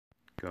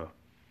Go.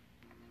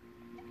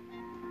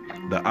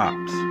 The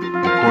Ops,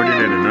 recorded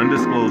at an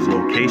undisclosed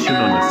location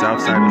on the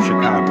south side of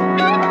Chicago.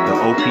 The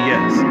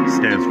OPS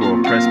stands for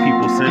Oppressed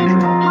People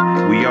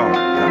Syndrome. We are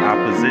the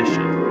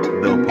opposition,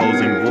 the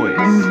opposing voice.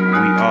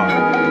 We are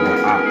the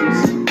Ops.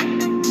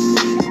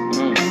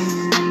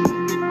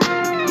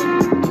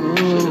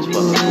 Shit is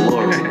fucking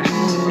glorious.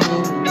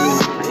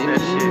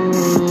 That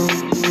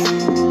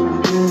shit.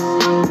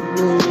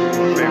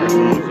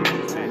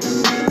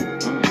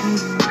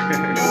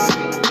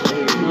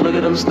 Look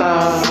at them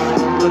stars,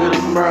 look at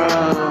them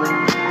brows.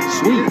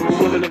 Sweet,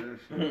 look at them.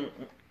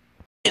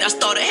 I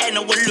started had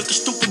no one looking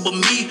stupid but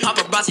me.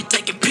 Paparazzi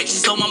taking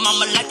pictures on my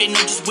mama like they know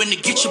just when to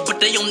get you,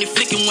 but they only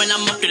flicking when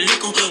I'm up the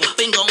liquor.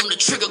 Finger on the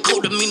trigger,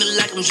 cold demeanor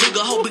like I'm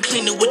jigger. Hope we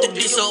clean it with the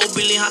dish, so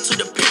Billy hot to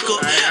the pickle.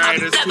 I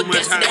be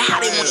flabbergasted at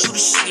how they want you to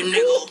see a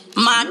nigga.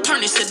 My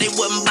attorney said they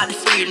wasn't about to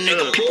free a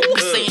nigga. People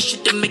be saying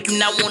shit that make you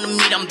not want to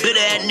meet. I'm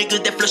bitter at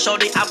niggas that flush all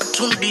their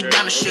opportunities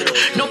down the shitter.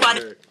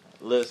 Nobody.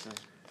 Listen,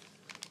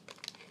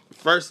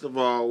 First of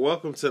all,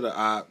 welcome to the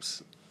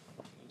Ops.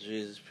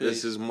 Jesus, peace.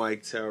 This is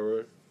Mike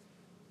Terror.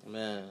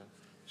 Man,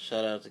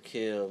 shout out to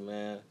Kill,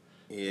 man.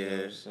 You know what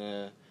Yeah. I'm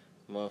saying?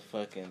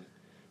 Motherfucking,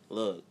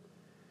 look.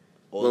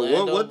 But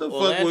what the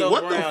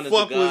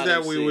fuck was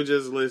that we were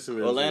just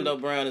listening Orlando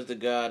to? Brown is the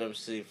God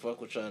MC.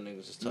 Fuck what y'all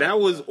niggas is talking That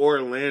was about.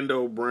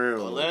 Orlando Brown.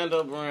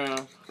 Orlando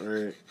Brown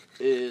Right.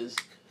 is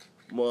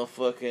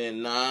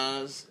motherfucking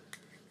Nas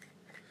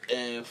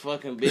and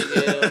fucking Big L.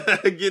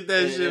 Get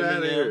that and shit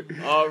out of here.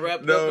 Eminem all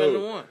wrapped No. up into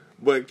one.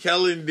 But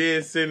Kellen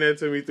did send that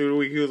to me through the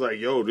week. He was like,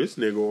 yo, this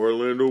nigga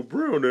Orlando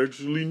Brown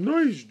actually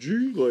nice,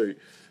 G. Like,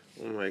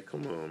 I'm like,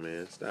 come on,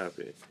 man, stop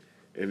it.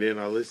 And then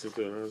I listened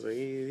to it and I was like,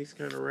 yeah, he's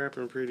kind of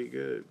rapping pretty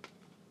good.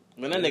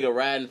 Man, that nigga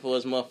riding for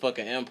his motherfucking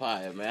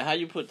empire, man. How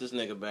you put this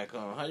nigga back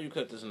on? How you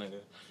cut this nigga?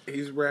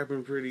 He's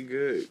rapping pretty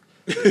good.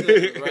 This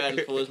nigga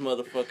riding for his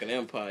motherfucking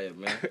empire,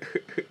 man.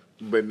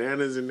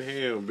 Bananas and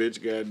ham,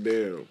 bitch,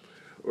 goddamn.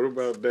 What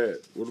about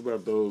that? What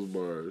about those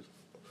bars?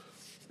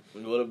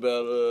 What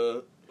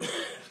about,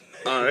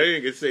 Oh, that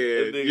nigga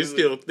said, That nigga you said-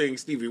 still think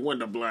Stevie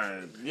Wonder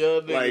blind.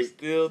 Yo, nigga Like,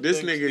 still this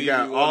think nigga Stevie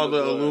got all Wonder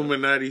the blind.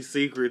 Illuminati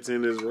secrets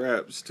in his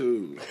raps,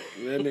 too.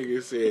 That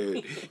nigga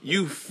said,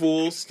 you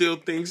fool still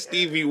think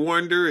Stevie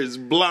Wonder is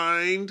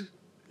blind?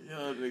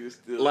 Yo, nigga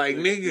still Like,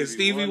 think nigga,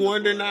 Stevie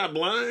Wonder blind. not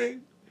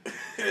blind?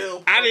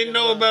 Hell I didn't fucking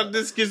know blind. about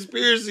this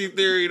conspiracy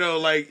theory, though.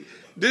 Like,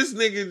 this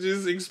nigga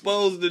just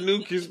exposed the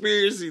new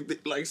conspiracy.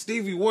 Like,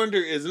 Stevie Wonder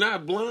is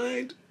not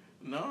blind?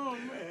 No,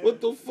 man. What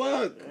the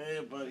fuck?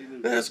 Everybody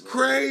knew That's that,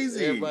 bro.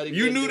 crazy. Everybody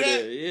You been knew through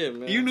that? Yeah,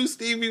 man. You knew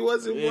Stevie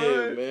wasn't Yeah,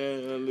 blind? man.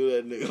 I knew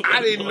that nigga.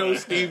 I didn't was know blind.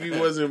 Stevie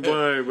wasn't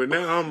blind, but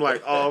now I'm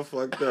like all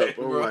fucked up.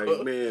 I'm Bro.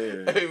 like,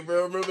 man. Hey,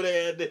 bro, remember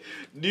they had the,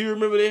 do you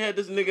remember they had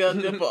this nigga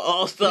out there for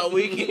All-Star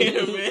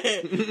Weekend,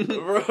 man?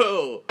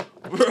 Bro.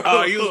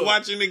 Oh, he was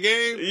watching the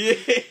game?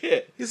 Yeah.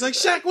 He's like,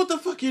 Shaq, what the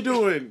fuck you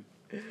doing?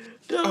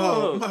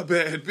 Oh, my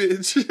bad,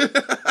 bitch.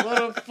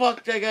 Why the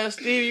fuck they got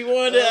Stevie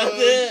Wonder out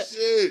there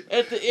shit.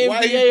 at the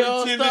Why NBA you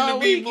All-Star pretending to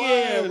be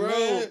Weekend, blind, bro?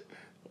 man?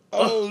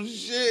 Oh,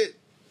 shit.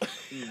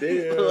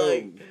 Damn.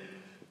 Like,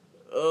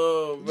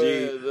 oh,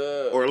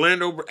 man.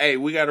 Orlando, hey,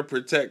 we got to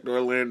protect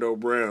Orlando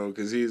Brown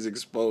because he's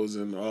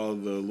exposing all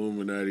the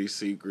Illuminati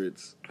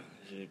secrets.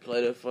 She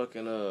play that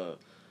fucking,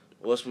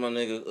 what's my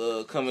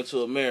nigga, Coming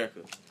to America.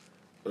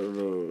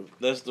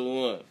 That's the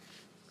one.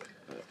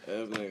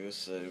 That nigga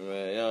say,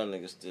 man, y'all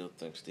niggas still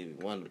think Stevie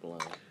Wonder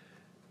blind.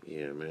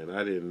 Yeah, man,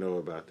 I didn't know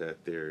about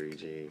that theory,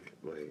 G.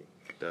 Like,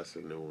 that's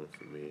a new one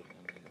for me.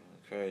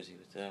 Crazy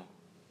with that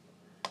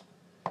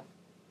one.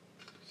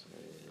 So,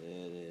 yeah,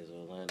 it is.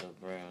 Orlando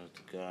Brown is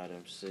the God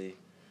MC.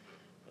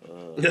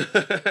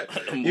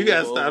 You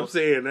gotta stop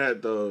saying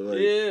that, though. Like,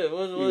 Yeah, you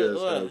gotta what?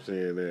 stop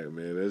saying that,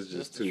 man. That's just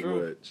That's the too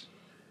truth. much.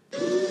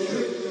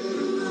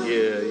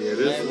 Yeah,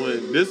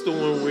 this the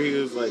one where he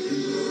was like,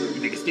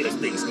 you niggas still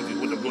think Stevie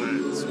Wonder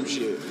blind, some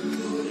shit.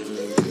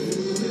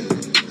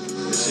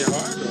 This shit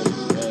hard,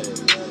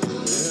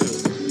 though.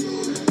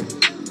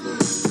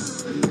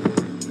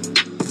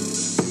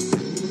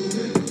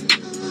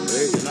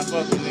 And I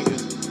fuck with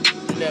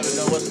niggas. You never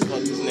know what the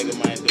fuck this nigga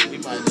might do. He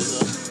might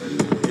just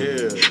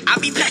Yeah. I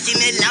be packing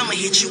that llama,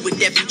 hit you with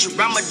that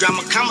Futurama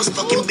drama. Commas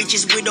fucking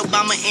bitches with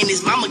Obama and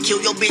his mama.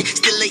 Kill your bitch,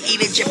 still a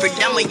eating Jeffrey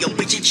Dahmer. Your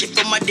bitch a chip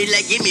for my dick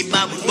like give me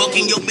Bob.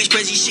 Bucking your bitch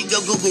crazy, she go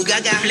Google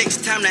Gaga. Flex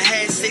time to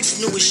have sex,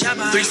 new with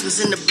Shabba.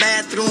 Threesomes in the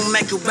bathroom,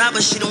 make a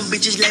robber. Shit on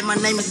bitches like my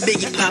name is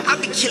Biggie Pop. I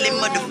be killing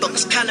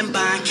motherfuckers,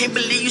 Columbine. Can't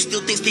believe you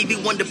still think Stevie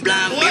Wonder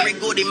blind. Barry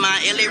Gordy, my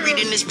LA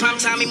reading this prime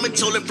time.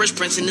 Matola, Fresh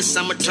Prince in the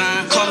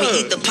summertime. Call me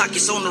eat the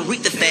pockets on the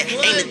Aretha fat.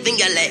 Ain't a thing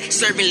I lack.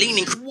 Serving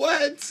leaning.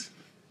 What?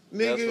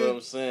 Nigga, That's what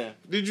I'm saying.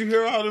 did you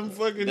hear all them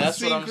fucking That's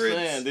secrets? what I'm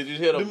saying. Did you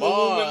hear the Them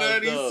bars,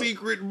 Illuminati though?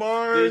 secret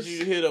bars? Did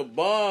you hear the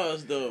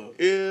bars, though?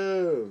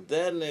 Yeah.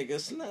 That nigga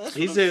snatched.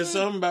 He said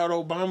something about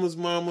Obama's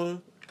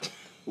mama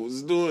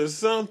was doing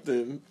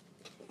something,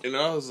 and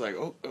I was like,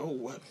 oh,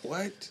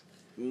 what?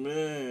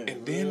 Man.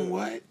 And then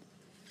what?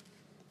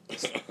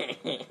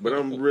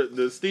 But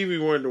the Stevie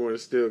Wonder one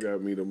still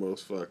got me the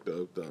most fucked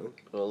up though.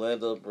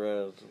 Orlando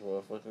Brown's the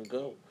motherfucking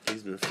GOAT.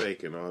 He's been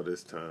faking all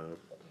this time,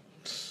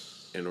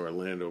 and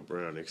Orlando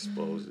Brown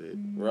exposed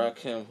it.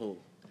 Rakim who?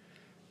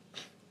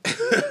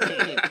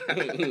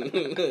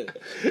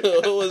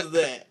 Who was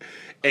that?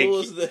 Hey, Who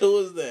was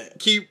that?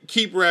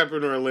 Keep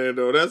rapping,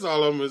 Orlando. That's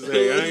all I'm gonna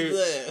say. I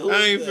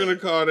ain't finna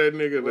call that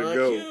nigga the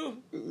GOAT.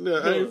 No,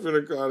 I ain't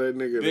finna call that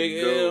nigga Big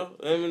the GOAT.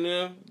 L,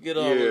 Eminem, get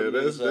all them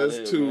niggas out of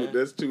here, man.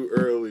 That's too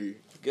early.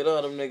 Get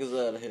all them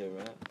niggas out of here,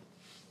 man.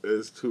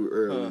 That's too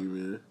early,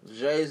 man.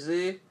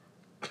 Jay-Z,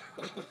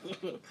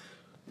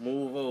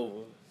 move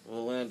over.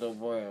 Orlando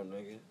Brown,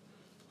 nigga.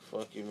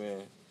 Fuck you,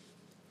 man.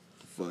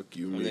 Fuck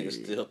you, Them man.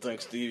 niggas still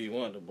think Stevie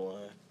Wonder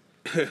blind.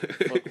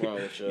 Fuck wrong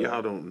with y'all?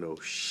 Y'all don't know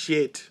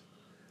shit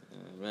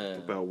Man.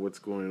 about what's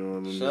going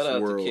on in Shout this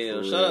out world. to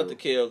Kill. for Shout out real. to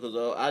Kill,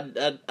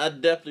 because I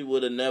definitely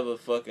would have never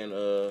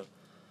fucking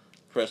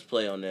pressed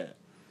play on that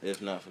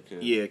if not for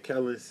Kill. Yeah,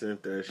 Kellen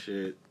sent that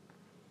shit.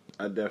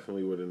 I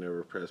definitely would have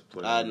never pressed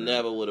play. I on that.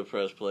 never would have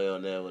pressed play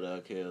on that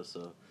without Kill,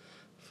 so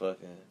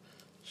fucking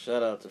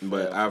shout out to Fab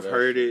But for I've that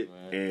heard shit, it,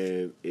 man.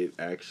 and it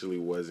actually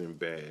wasn't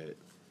bad.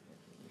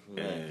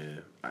 Man.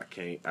 And I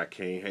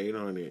can't hate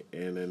on it.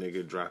 And that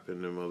nigga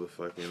dropping the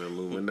motherfucking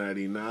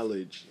Illuminati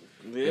knowledge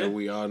Yeah. that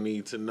we all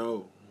need to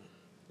know.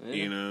 Yeah.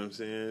 You know what I'm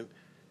saying?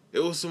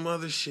 There was some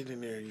other shit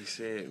in there he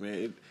said,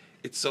 man.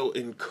 It's so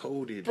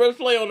encoded. Press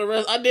play on the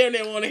rest. I damn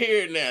near want to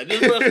hear it now.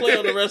 Just press play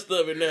on the rest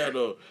of it now,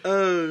 though.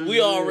 Oh, We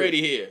shit. already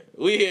here.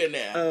 We here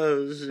now.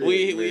 Oh shit!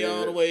 We man.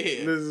 all the way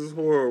here. This is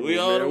horrible. We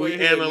all man. the way We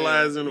here,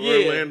 analyzing man.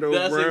 Yeah, Orlando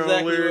that's Brown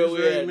exactly where lyrics we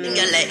right at now. now.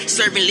 Got like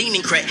serving lean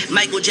and crack.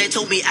 Michael J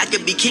told me I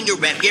could be king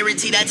of rap.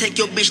 Guaranteed I take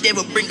your bitch,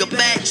 never bring her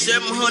back.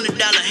 $700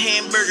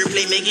 hamburger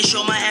plate, making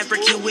sure my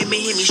African women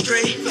hit me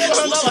straight.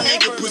 Swoosh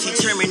nigga, pussy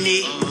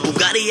terminate.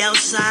 Bugatti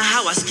outside,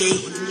 how I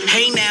skate.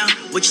 Hey now,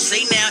 what you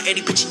say now?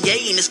 Eddie put your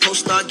yay in this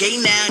co-star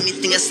gay now.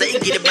 Anything I say,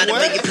 get about to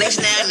make it place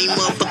now. Any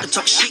motherfucker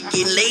talk shit,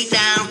 get laid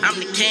down. I'm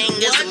the king,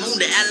 as the moon,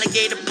 the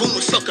alligator puma.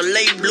 Fuck a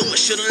late bloomer,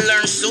 should've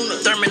learned sooner.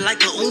 Thurman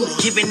like a Una,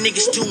 giving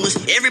niggas tumors.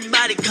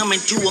 Everybody coming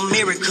to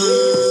America.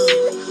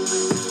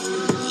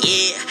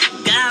 Yeah,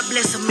 God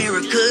bless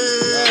America.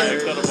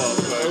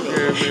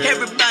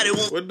 Everybody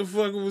want. What the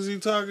fuck was he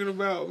talking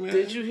about, man?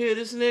 Did you hear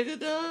this nigga,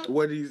 dog?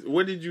 What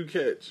did you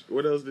catch?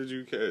 What else did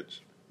you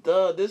catch?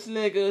 Dog, this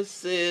nigga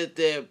said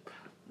that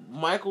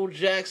Michael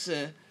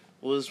Jackson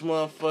was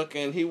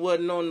motherfucking, he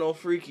wasn't on no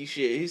freaky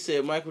shit. He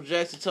said Michael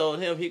Jackson told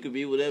him he could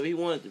be whatever he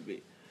wanted to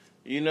be.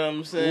 You know what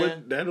I'm saying?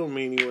 What? That don't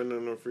mean he wasn't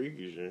on no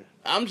freaky shit.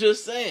 I'm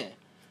just saying.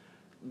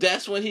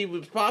 That's when he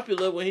was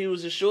popular, when he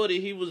was a shorty.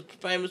 He was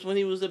famous when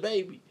he was a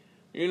baby.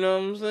 You know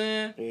what I'm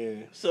saying?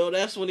 Yeah. So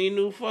that's when he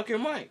knew fucking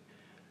Mike.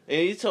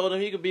 And he told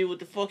him he could be what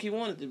the fuck he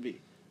wanted to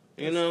be.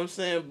 You know what I'm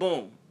saying?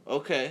 Boom.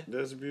 Okay.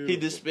 That's beautiful. He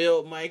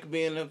dispelled Mike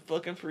being a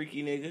fucking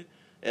freaky nigga.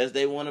 As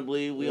they want to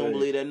believe. We don't Right.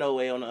 believe that no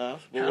way on the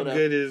ops. But How whatever.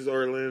 good is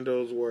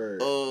Orlando's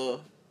word?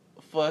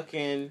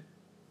 Fucking...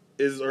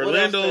 Is what else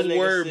Orlando's that nigga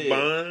word said?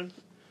 bond?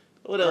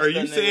 What else Are that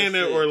you nigga saying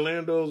that said?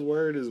 Orlando's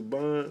word is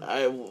bond?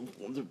 I...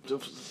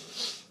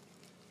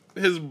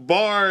 His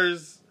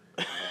bars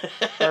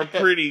are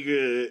pretty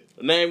good.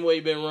 Name where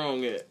you been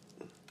wrong at.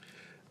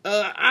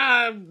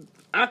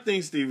 I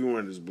think Stevie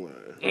Wonder's blind.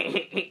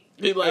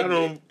 He like... I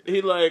don't-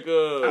 He like...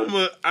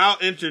 I'll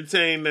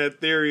entertain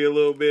that theory a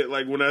little bit.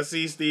 Like when I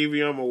see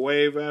Stevie, I'm gonna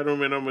wave at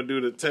him and I'm gonna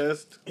do the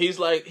test. He's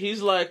like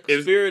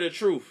If- Spirit of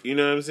Truth. You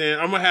know what I'm saying?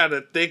 I'm gonna have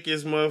the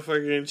thickest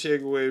motherfucking chick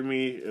with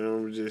me, and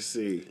I'm gonna just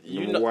see. You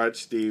I'm gonna know-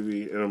 watch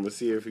Stevie, and I'm gonna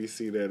see if he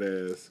see that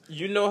ass.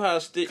 You know how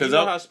I'm-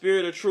 how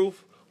Spirit of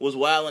Truth was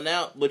wilding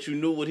out, but you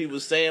knew what he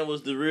was saying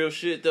was the real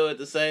shit though. At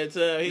the same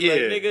time, he like,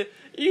 Yeah.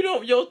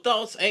 nigga, your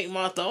thoughts ain't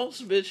my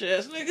thoughts, bitch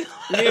ass nigga.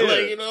 Yeah.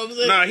 Like, you know what I'm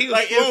saying? Nah, he was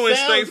like, it flowing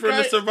sounds straight from the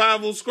great.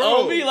 survival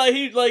scroll. On me, like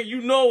he, like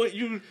you know it.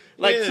 You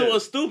like Yeah. to a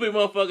stupid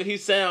motherfucker, he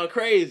sound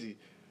crazy.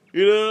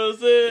 You know what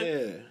I'm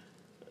saying? Yeah.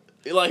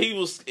 Like he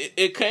was,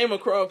 it came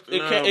across. It,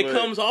 Nah, it but-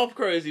 comes off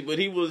crazy, but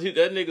that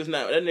nigga's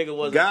not. That nigga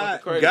wasn't God,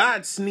 fucking crazy.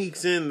 God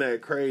sneaks in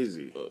that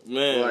crazy.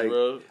 Man, like,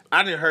 bro.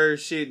 I didn't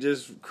heard shit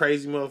just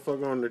crazy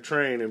motherfucker on the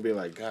train and be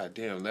like, God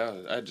damn,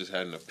 I just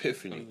had an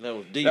epiphany. That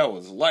was deep. That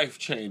was life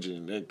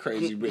changing. That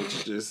crazy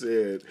bitch just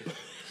said,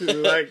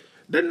 like,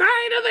 the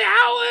night of the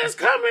hour is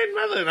coming,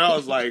 mother. And I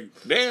was like,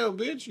 damn,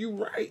 bitch, you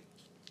right.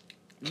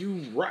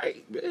 You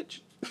right,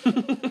 bitch.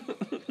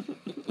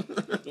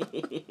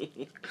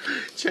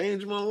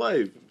 Changed my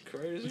life.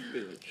 Crazy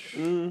bitch.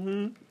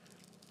 Mm-hmm.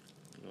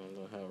 I don't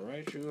know how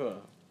right you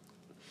are.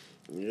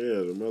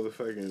 Yeah, the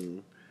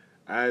motherfucking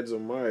Ides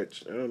of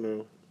March. I don't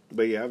know.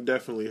 But yeah, I've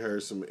definitely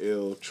heard some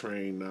ill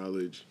trained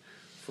knowledge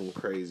from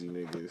crazy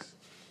niggas.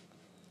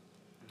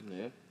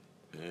 Yeah.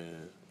 Yeah.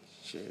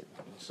 Shit.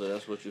 So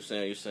that's what you're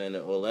saying. You're saying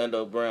that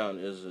Orlando Brown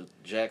is a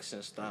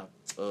Jackson stop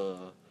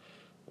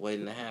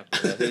waiting to happen.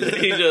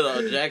 He's just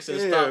a Jackson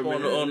Yeah, stop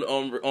man.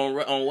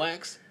 on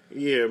wax.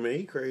 Yeah, man,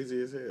 he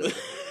crazy as hell.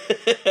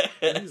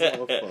 He's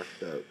all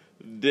fucked up.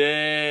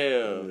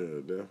 Damn.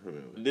 Yeah,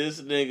 definitely.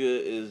 This nigga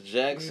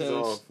is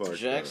all fucked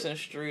Jackson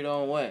Street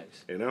on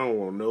wax. And I don't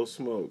want no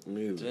smoke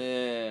neither.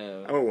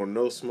 Damn. I don't want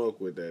no smoke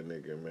with that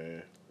nigga,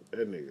 man.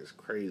 That nigga's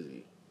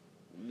crazy.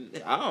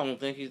 I don't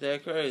think he's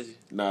that crazy.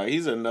 Nah,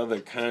 he's another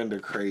kind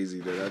of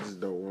crazy that I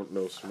just don't want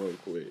no smoke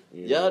with.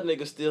 Y'all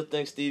niggas still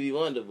think Stevie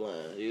Wonder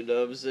blind. You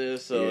know what I'm saying?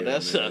 So Yeah,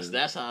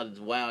 that's how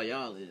wild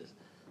y'all is.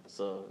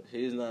 So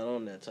he's not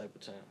on that type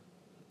of time.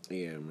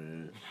 Yeah,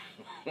 man.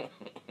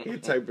 He'll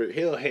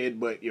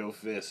headbutt your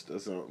fist or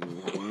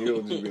something. And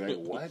you'll just be like,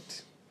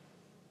 what?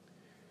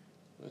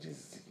 What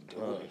is he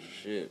doing? Oh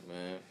shit,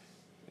 man.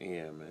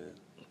 Yeah, man.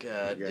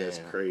 God damn. That's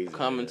crazy.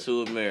 Coming man.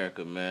 to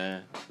America,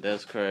 man.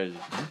 That's crazy.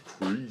 You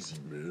crazy,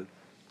 man.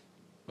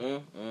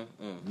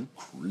 You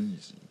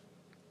crazy.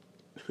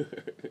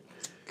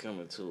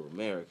 Coming to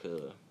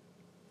America.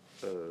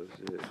 Oh,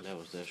 shit. That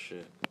was that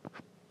shit.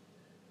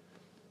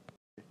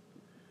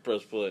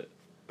 Press play.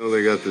 Well,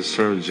 they got this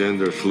term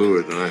gender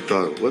fluid, and I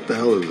thought, what the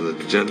hell is a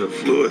gender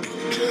fluid?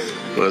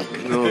 But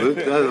no,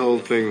 that whole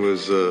thing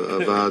was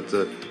about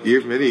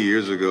many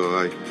years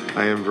ago.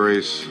 I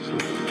embraced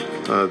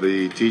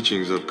the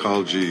teachings of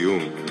Carl G. Jung,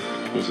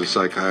 who was a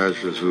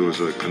psychiatrist who was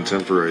a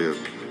contemporary of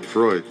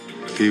Freud.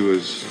 He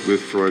was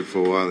with Freud for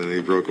a while, and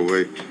he broke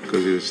away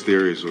because his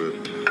theories were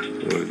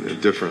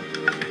different.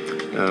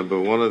 But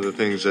one of the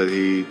things that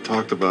he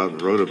talked about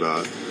and wrote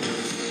about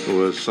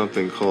was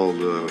something called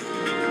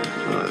the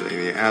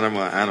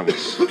anima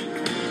animus.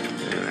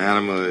 And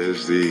anima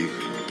is the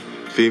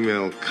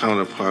female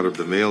counterpart of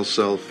the male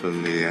self,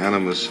 and the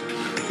animus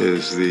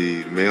is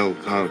the male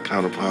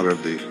counterpart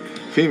of the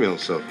female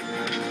self.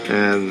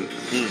 And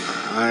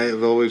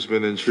I've always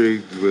been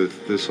intrigued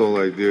with this whole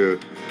idea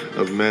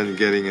of men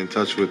getting in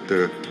touch with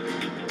their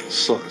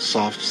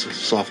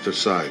softer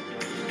side,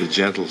 the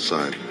gentle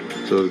side.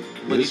 So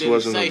But this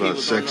wasn't about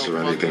sex or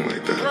anything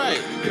like that. Right.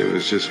 It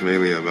was just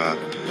mainly about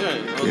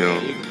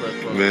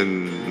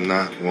men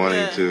not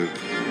wanting to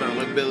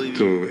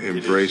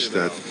embrace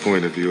that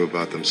point of view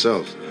about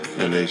themselves,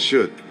 and they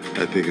should.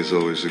 I think it's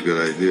always a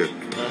good idea.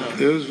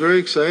 It was very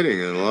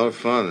exciting and a lot of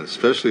fun,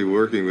 especially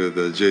working with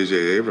J.J.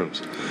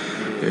 Abrams.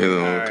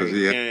 Because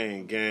he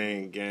had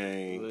Gang.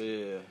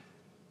 Yeah.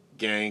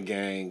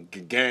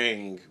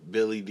 Gang.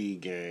 Billy D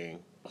gang.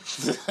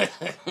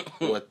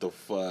 What the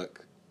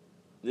fuck?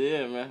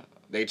 Yeah, man.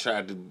 They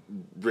tried to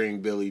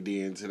bring Billy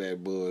D into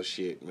that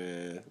bullshit,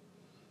 man.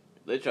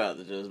 They tried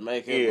to just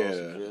make him blow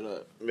some shit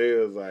up. They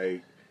was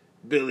like,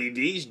 Billy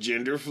D's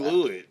gender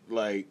fluid.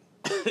 Like,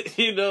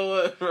 you know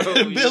what, bro?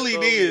 Billy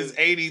D is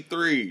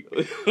 83.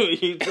 You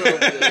told me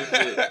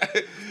that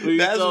shit.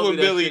 That's what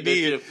Billy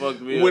D is.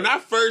 When I I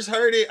first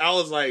heard it, I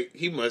was like,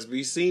 he must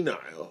be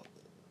senile.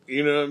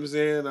 You know what I'm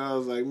saying? I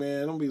was like,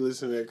 man, don't be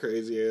listening to that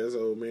crazy ass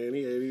old man.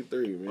 He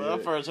 83, man. When I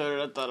first heard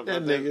it, I thought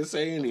about that nigga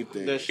say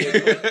anything. That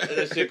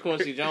shit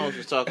Quincy Jones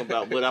was talking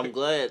about. But I'm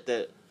glad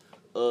that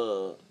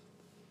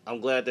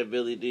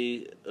Billy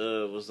D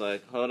was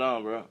like, hold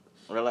on, bro,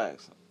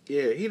 relax.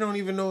 Yeah, he don't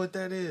even know what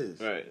that is.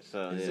 Right.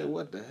 So He said,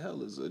 what the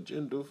hell is a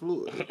gender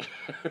fluid?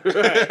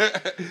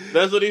 Right.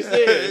 That's what he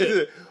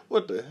said.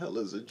 What the hell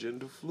is a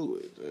gender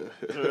fluid?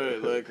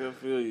 Right. Like, I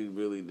feel you,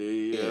 Billy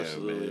D. You're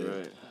absolutely man.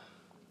 right.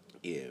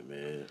 Yeah,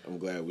 man. I'm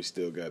glad we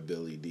still got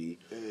Billy D.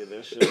 Yeah,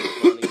 that shit was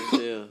funny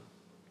as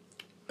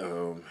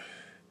hell.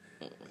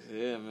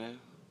 Yeah, man.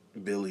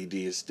 Billy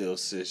D is still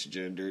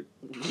cisgendered.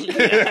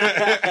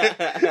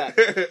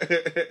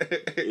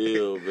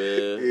 Ew,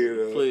 man. You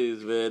know.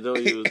 Please, man,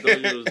 don't use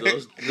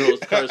those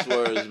curse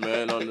words,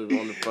 man, on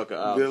the fucking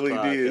Ops Billy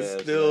podcast, D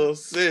is still man.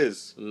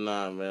 cis.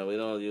 Nah, man, we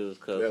don't use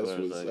curse That's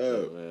words what's like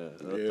up. that, man.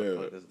 What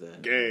the fuck is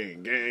that?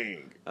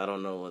 Gang. I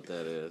don't know what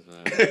that is,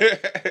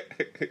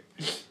 man.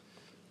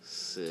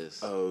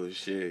 Sis. Oh,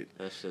 shit.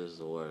 That shit is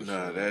the worst.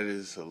 Nah, man. that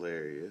is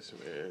hilarious,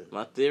 man.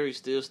 My theory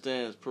still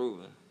stands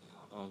proven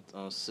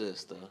on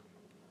cis, though.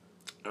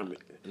 I mean,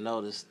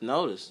 Just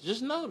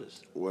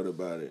notice. what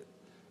about it?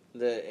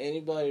 That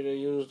anybody that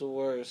use the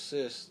word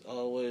cis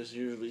always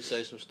usually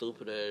say some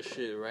stupid ass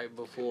shit right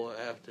before or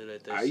after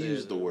that they I say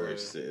use the word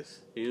cis.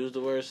 You use the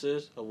word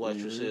cis? Or what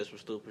you said some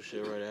stupid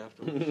shit right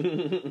after?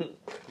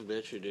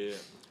 Bet you did.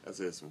 I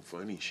said some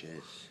funny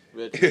shit.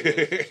 Bet you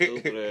did some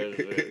stupid ass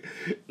shit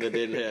that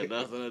didn't have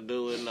nothing to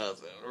do with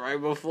nothing. Right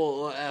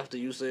before or after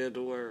you said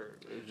the word.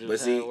 It's just But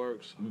how see, it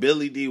works.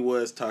 Billy D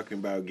was talking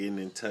about getting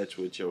in touch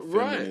with your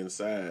feminine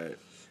side,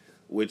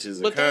 which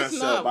is a But that's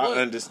concept. not what-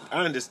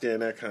 I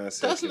understand that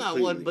concept. That's not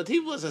completely. what, but he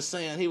wasn't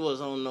saying he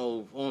was on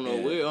no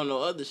weird, on no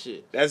other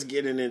shit. That's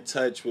getting in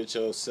touch with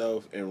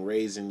yourself and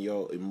raising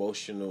your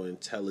emotional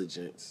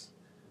intelligence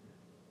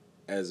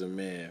as a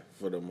man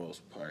for the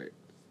most part.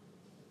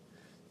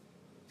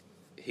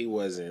 He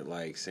wasn't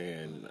like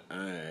saying,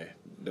 I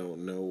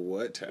don't know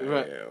what I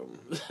Right. am.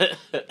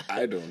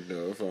 I don't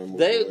know if I'm a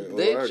They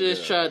boy or a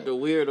just girl. tried to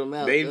weird him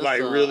out. They That's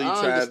like all. really I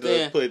tried to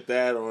understand. put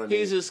that on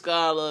He's it. a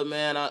scholar,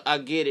 man. I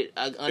get it.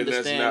 I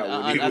understand.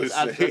 not what he was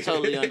I saying.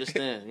 totally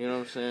understand. You know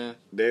what I'm saying?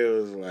 They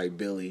was like,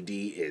 Billy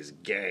D is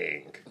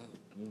gang.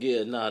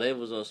 Yeah, nah, they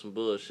was on some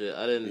bullshit.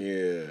 I didn't.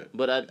 Yeah.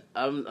 But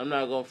I'm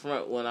not gonna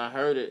front. When I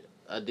heard it,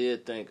 I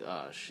did think,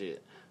 oh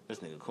shit, this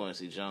nigga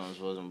Quincy Jones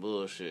wasn't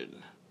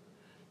bullshitting.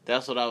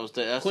 That's what I was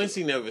thinking.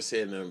 Quincy never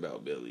said nothing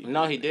about Billy.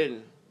 No, he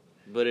didn't.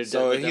 But it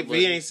So that,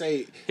 he ain't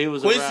say he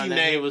was Quincy around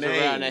that. He was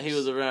around that. He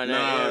was around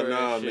that.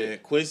 Nah, man.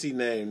 Quincy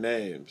named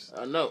names.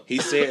 I know. He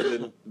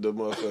said the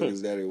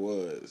motherfuckers that it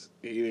was.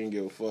 He didn't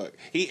give a fuck.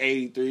 He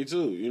 83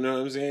 too. You know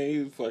what I'm saying? He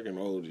was fucking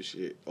old as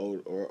shit.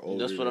 Older.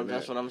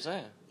 That's what I'm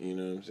saying. You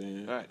know what I'm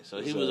saying? Right. So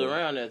he was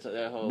around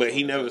that whole. But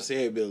he never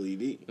said Billy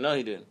D. No,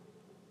 he didn't.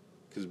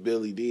 Because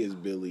Billy D is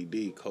Billy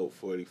D. Colt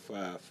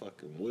 45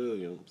 fucking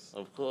Williams.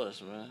 Of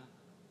course, man.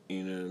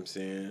 You know what I'm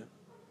saying?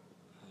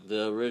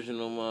 The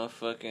original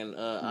motherfucking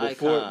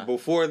icon.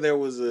 Before there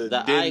was a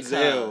the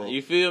Denzel. Icon.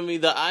 You feel me?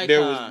 The icon. There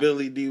was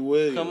Billy D.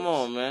 Williams. Come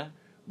on, man.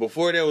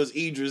 Before there was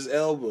Idris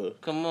Elba.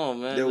 Come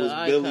on, man. There was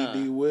icon. Billy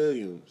D.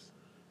 Williams.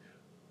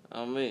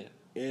 I mean.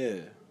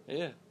 Yeah.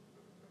 Yeah.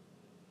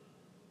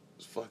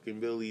 It's fucking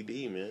Billy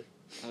D, man.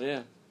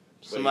 Yeah.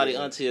 Somebody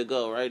yeah. auntie will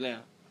go right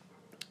now.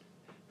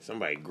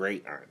 Somebody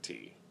great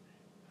auntie.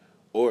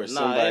 Or it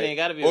somebody, ain't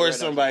gotta be or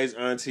somebody's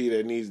auntie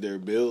that needs their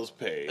bills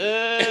paid.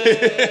 That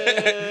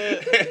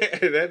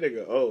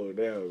nigga old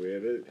now,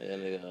 man.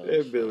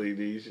 That Billy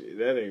D shit,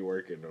 that ain't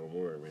working no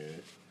more,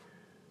 man.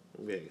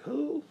 I'm like,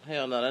 who?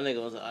 Hell no, that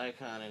nigga was an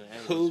icon in the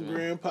 80s, Who, man.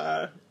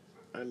 Grandpa?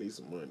 I need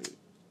some money.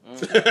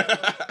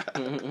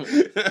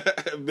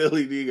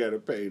 Billy D gotta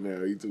pay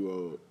now. He too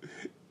old.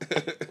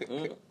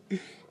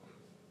 You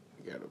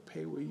gotta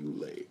pay where you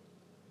lay.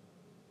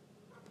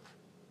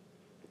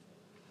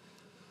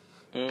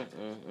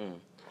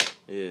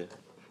 Yeah.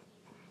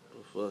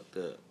 Fuck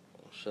that.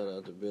 Shout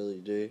out to Billy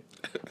D.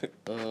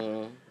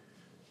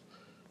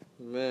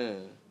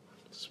 Man,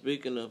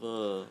 speaking of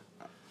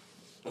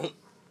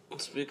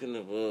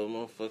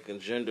motherfucking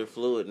gender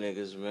fluid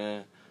niggas,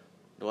 man,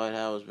 Dwight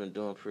Howard's been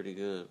doing pretty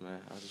good,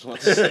 man. I just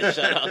want to say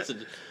shout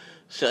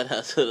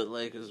out to the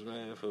Lakers,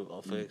 man, for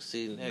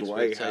exceeding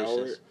Dwight expectations.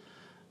 Howard.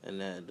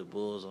 And that the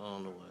Bulls are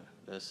on the way.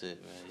 That's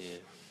it, man. Yeah.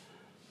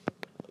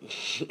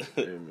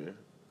 Hey, man.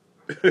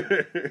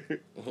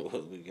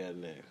 What we got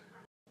next?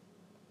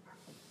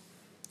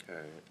 All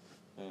right.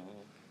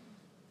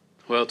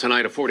 Well,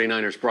 tonight a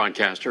 49ers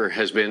broadcaster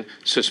has been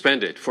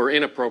suspended for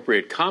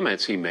inappropriate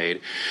comments he made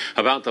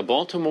about the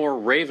Baltimore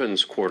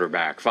Ravens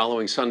quarterback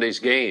following Sunday's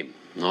game.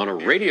 On a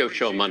radio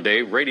show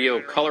Monday,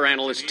 radio color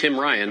analyst Tim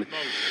Ryan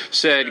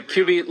said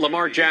QB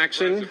Lamar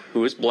Jackson,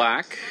 who is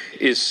black,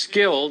 is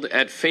skilled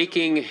at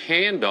faking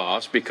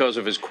handoffs because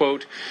of his,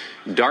 quote,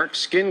 dark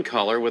skin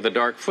color with a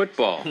dark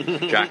football.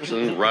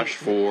 Jackson rushed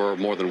for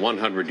more than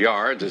 100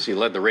 yards as he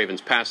led the Ravens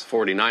past the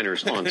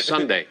 49ers on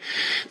Sunday.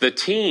 The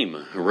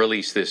team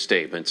released this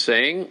statement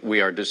saying,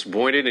 "We are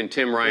disappointed in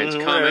Tim Ryan's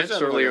comments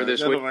earlier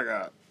this week."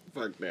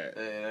 Fuck that.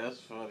 Hey,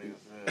 that's funny.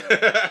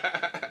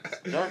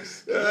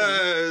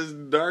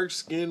 Dark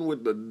skin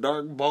with the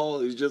dark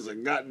ball is just a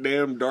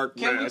goddamn dark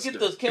master.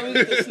 Can we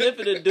get the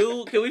snippet of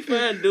dude? Can we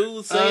find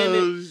dude saying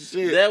it?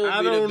 Shit. That would be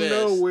I the don't best.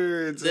 know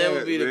where it's that at,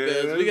 would be the man.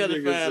 best. We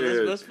gotta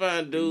find. Let's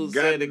find dude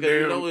saying it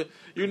because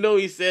you know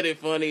he said it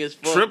funny as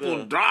fuck.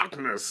 Triple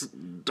darkness,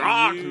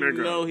 dark nigga.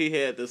 You know he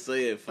had to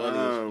say it funny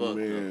as fuck.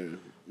 Man.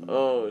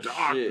 Oh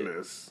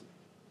darkness. Shit.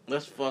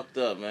 That's fucked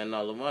up, man.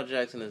 No, Lamar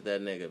Jackson is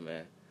that nigga,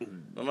 man.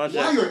 Why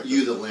aren't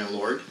you the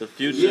landlord? The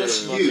future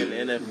yes, of the fucking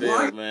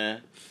NFL,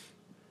 man.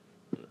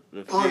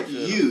 Aren't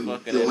you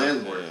the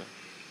landlord?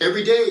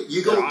 Every day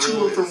you go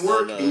to and from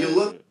work and you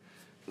look.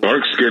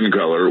 Dark skin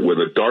color with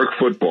a dark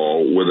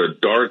football with a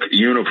dark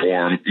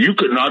uniform. You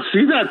could not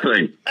see that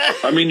thing.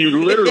 I mean,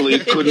 you literally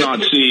could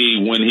not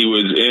see when he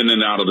was in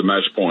and out of the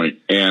mesh point,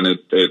 and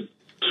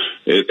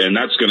and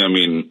that's gonna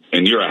mean,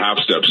 and you're a half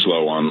step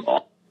slow on.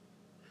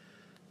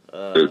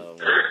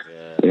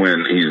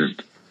 When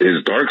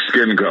his dark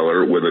skin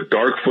color with a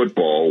dark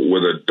football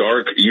with a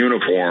dark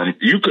uniform,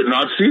 you could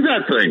not see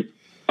that thing.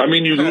 I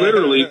mean, you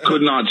literally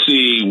could not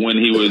see when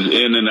he was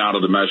in and out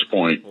of the mesh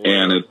point,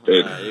 and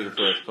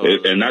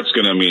and that's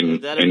gonna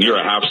mean, and you're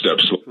a half step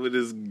slow with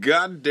his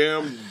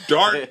goddamn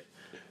dark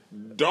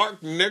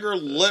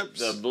nigger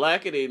lips. The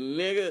blackety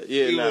nigga,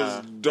 yeah, he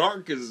was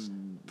dark as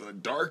the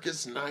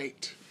darkest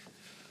night.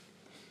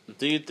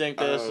 Do you think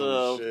that's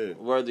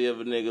worthy of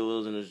a nigga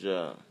losing his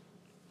job?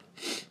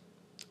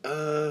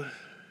 I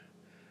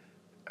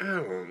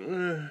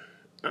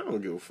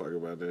don't give a fuck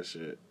about that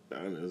shit,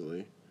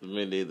 honestly.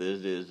 Me neither.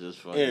 It's just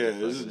funny. Yeah,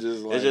 it's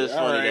just like, it's just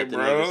funny right, that the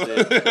bro.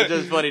 nigga said. It's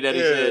just funny that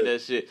he said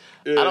that shit.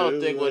 Yeah, I don't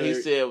think what he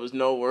said was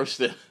no worse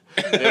than.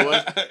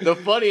 The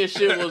funniest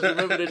shit was,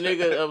 remember the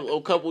nigga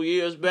a couple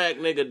years back,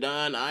 nigga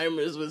Don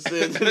Imus was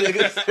saying to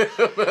niggas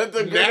about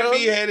the girl.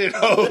 Nappy headed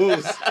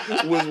hoes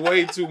was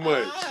way too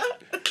much.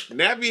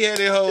 Nappy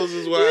headed hoes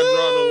is where I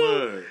draw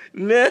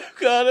the line.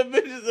 Call the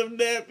bitches of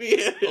nappy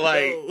headed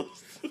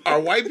hoes. Are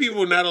white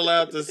people not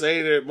allowed to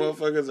say that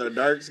motherfuckers are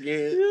dark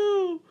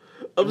skinned?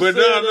 But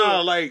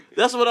no, like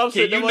that's what I'm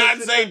saying. Can you not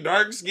say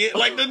dark skin?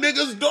 Like the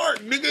nigga's dark,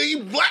 nigga. He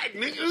black,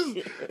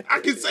 niggas. I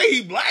can say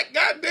he black.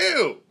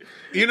 Goddamn.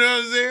 You know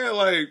what I'm saying?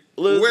 Like,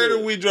 Listen. where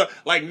do we draw?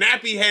 Like,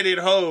 nappy-headed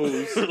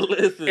hoes.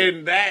 Listen.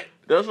 And that.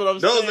 That's what I'm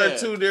saying. Those are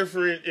two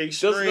different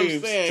extremes That's what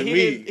I'm saying. to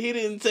me. He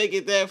didn't take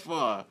it that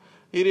far.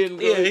 He didn't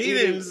go. Yeah, he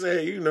didn't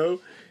say, you know,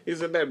 he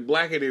said that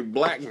blackety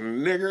black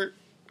nigger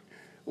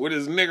with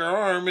his nigger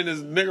arm and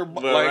his nigger...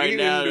 But like, right he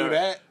now, didn't do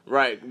that.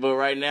 Right, but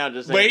right now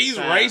just But he's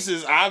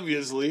racist,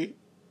 obviously.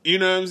 You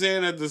know what I'm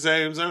saying? At the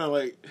same time,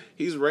 like,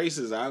 he's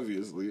racist,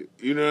 obviously.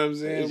 You know what I'm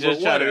saying? He's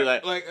just trying to be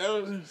like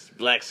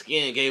black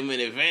skin gave him an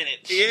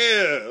advantage.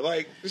 Yeah,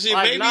 like, shit,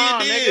 Like, maybe nah,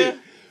 it did. nigga.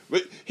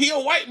 But he a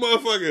white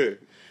motherfucker.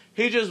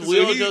 He just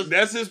willed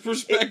that's his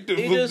perspective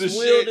he of just the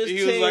willed shit. his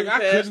He was team like, I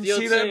past couldn't your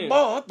see that team.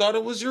 ball. I thought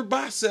it was your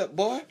bicep,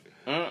 boy.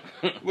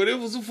 But it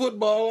was a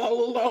football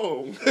all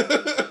along.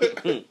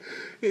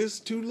 It's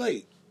too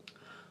late.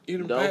 You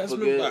done Don't passed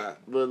me by. forget,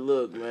 but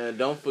look, man,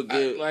 don't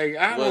forget.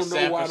 I what don't know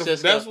San why.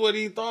 Francisco- That's what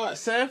he thought.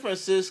 San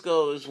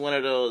Francisco is one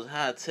of those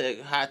high tech.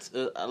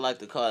 I like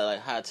to call it like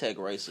high tech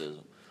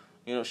racism.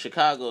 You know,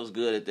 Chicago's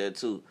good at that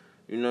too.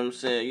 You know what I'm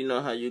saying? You know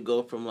how you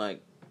go from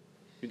like,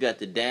 you got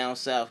the down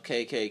south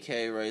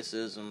KKK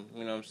racism.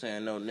 You know what I'm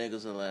saying? No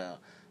niggas allowed.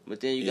 But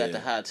then you got the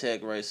high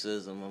tech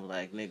racism of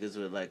like niggas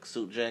with like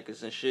suit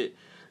jackets and shit.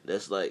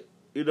 That's like,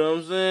 you know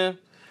what I'm saying?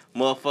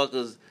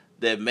 Motherfuckers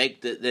that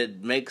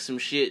make some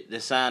shit,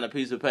 that sign a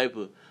piece of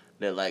paper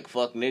that like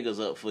fuck niggas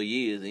up for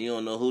years and you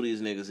don't know who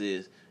these niggas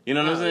is. You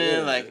know what I'm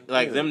saying?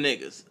 Like them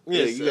niggas.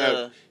 Yeah, It's,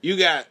 you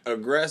got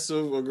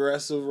aggressive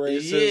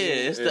racism. Yeah,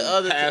 it's the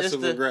other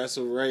passive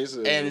aggressive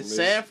racism. And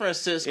San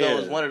Francisco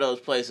is one of those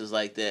places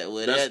like that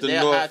where that's the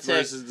their north high tech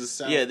versus the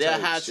south. Yeah, their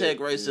type high shit.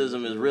 tech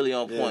racism is really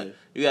on point. Yeah.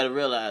 You got to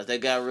realize they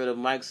got rid of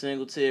Mike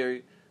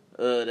Singletary.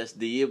 That's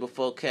the year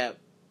before Cap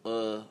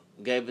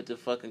gave the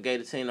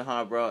Tina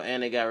Harbrough,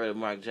 and they got rid of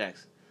Mark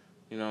Jackson.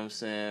 You know what I'm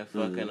saying?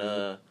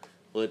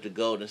 With the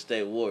Golden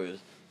State Warriors.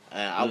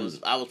 I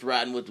was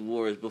riding with the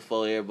Warriors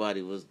before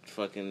everybody was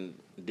fucking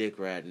dick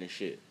riding and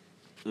shit.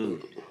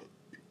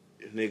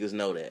 Niggas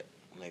know that.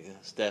 Nigga,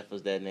 Steph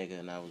was that nigga,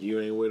 and I was. You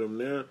ain't with him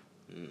now?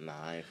 Nah,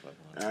 I ain't fucking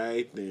with him.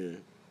 Alright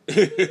then.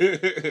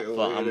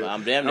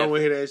 I'm damn near. I don't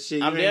hear that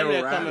shit. I'm damn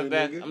near coming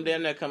back. I'm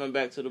damn near coming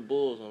back to the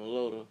Bulls on the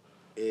loader.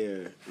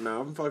 Yeah,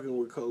 I'm fucking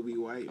with Kobe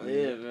White, man.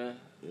 Yeah, man.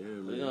 Yeah,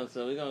 man.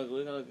 We're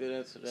gonna get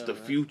into that. It's the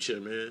future,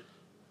 man.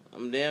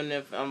 I'm damn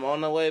near. I'm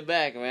on the way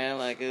back, man.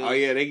 Like, oh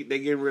yeah, they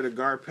getting rid of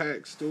Gar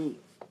Pax too.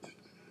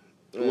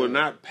 Well,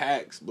 not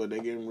Pax, but they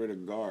getting rid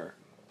of Gar.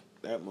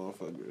 That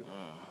motherfucker.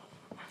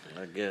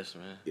 I guess,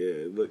 man.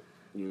 Yeah, look,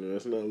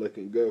 it's not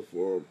looking good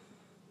for him,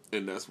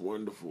 and that's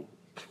wonderful.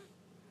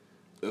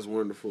 That's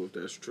wonderful if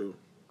that's true,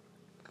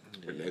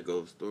 and that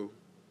goes through.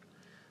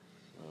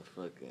 Oh,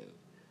 fucking.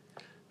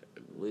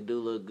 We do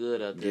look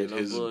good out there.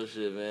 No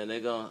bullshit, man. They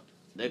gonna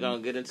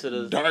get into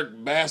the dark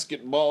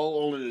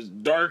basketball on his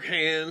dark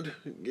hand.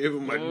 Give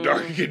him a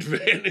dark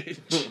advantage.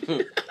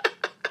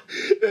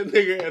 That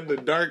nigga had the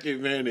dark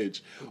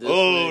advantage.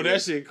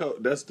 That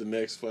shit. That's the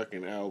next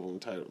fucking album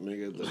title,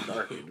 nigga. The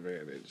dark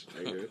advantage,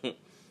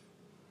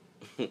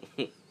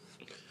 nigga.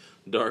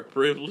 Dark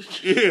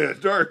privilege. Yeah,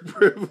 dark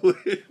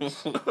privilege.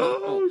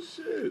 Oh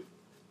shit.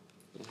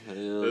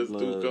 Hell that's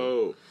too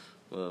cold.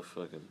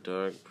 Motherfucking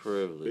dark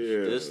privilege.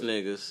 Yeah. This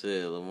nigga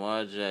said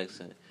Lamar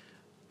Jackson.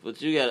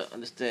 But you gotta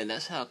understand,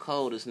 that's how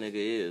cold this nigga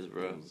is,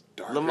 bro.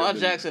 Lamar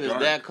Jackson is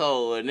that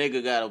cold. A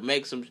nigga gotta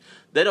make some.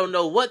 They don't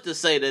know what to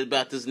say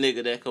about this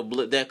nigga that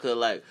could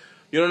like,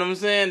 you know what I'm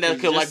saying? That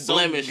could like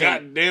blemish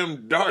him.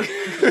 Goddamn dark.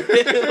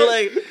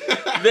 Like,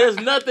 there's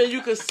nothing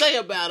you can say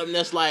about him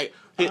that's like.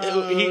 He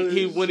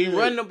when he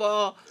run the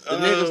ball, the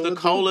nigga's the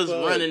coldest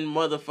running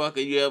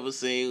motherfucker you ever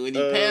seen. When he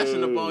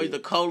passing the ball, he's the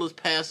coldest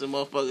passing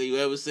motherfucker you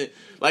ever seen.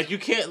 Like, you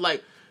can't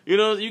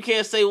you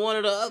can't say one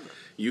or the other.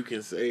 You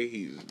can say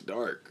he's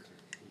dark,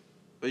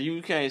 but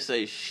you can't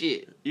say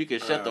shit. You can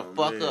shut the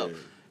fuck up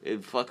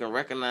and fucking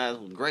recognize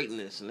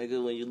greatness,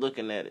 nigga, when you're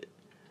looking at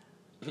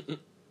it.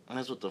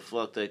 That's what the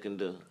fuck they can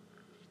do.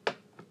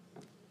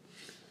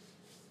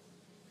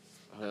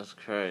 That's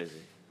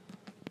crazy.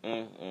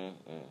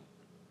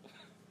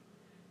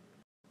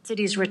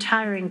 City's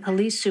retiring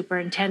police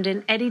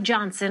superintendent Eddie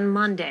Johnson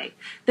Monday.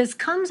 This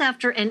comes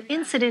after an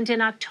incident in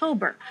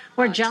October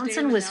where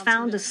Johnson was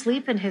found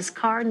asleep in his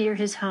car near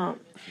his home.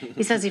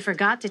 He says he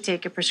forgot to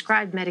take a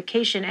prescribed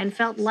medication and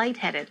felt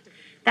lightheaded.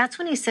 That's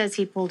when he says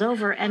he pulled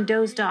over and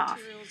dozed off.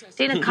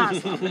 Dana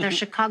Kozlov with our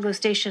Chicago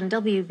station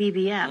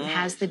WBBM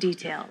has the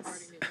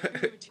details.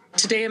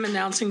 Today I'm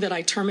announcing that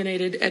I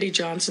terminated Eddie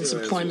Johnson's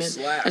employment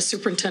as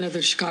superintendent of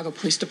the Chicago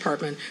Police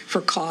Department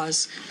for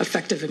cause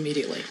effective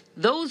immediately.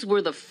 Those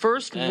were the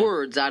first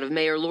words out of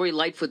Mayor Lori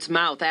Lightfoot's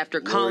mouth after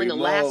calling a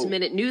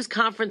last-minute news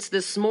conference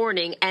this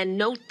morning, and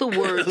note the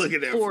words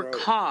for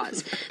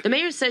cause. The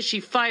mayor says she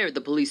fired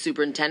the police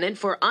superintendent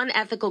for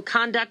unethical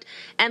conduct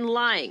and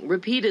lying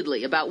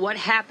repeatedly about what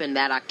happened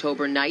that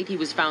October night. He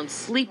was found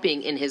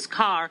sleeping in his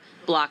car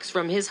blocks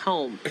from his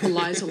home. A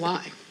lie is a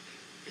lie.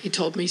 He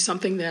told me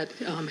something that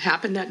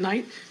happened that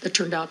night that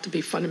turned out to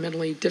be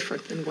fundamentally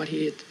different than what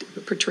he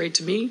had portrayed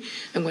to me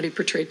and what he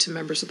portrayed to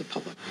members of the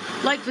public.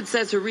 Lightfoot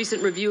says her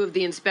recent review of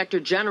the Inspector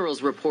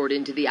General's report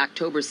into the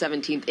October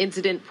 17th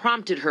incident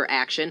prompted her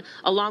action,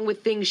 along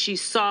with things she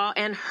saw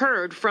and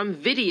heard from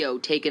video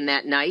taken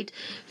that night.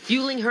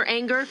 Fueling her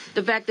anger,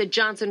 the fact that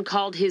Johnson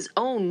called his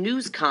own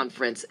news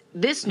conference,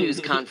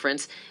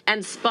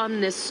 and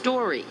spun this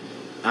story.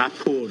 I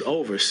pulled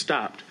over,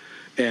 stopped,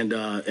 and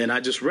I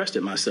just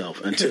rested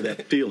myself until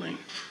that feeling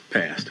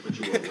passed.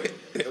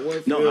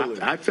 No,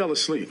 I fell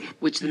asleep.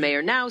 Which the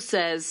mayor now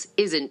says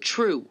isn't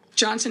true.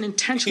 Johnson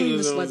intentionally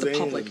misled the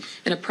public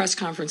in a press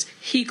conference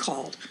he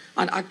called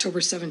on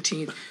October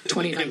 17,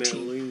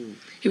 2019.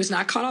 He was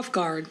not caught off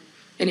guard,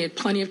 and he had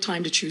plenty of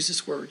time to choose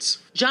his words.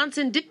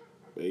 Johnson did.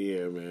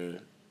 Yeah, man.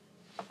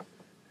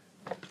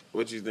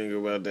 What you think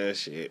about that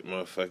shit?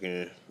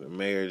 Motherfucking, the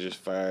mayor just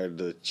fired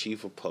the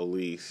chief of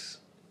police.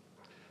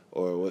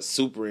 Or what,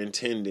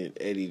 Superintendent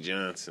Eddie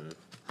Johnson.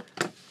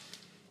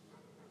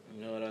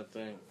 You know what I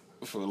think?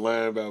 For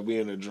lying about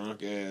being a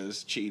drunk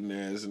ass, cheating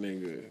ass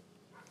nigga.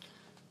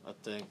 I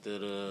think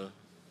that,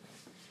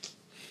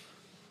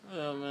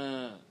 well,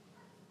 man,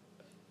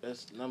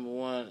 that's number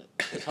one.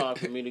 It's hard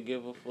for me to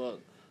give a fuck,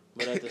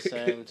 but at the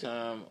same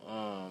time,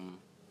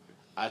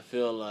 I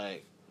feel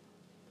like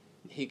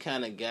he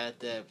kind of got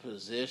that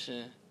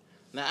position.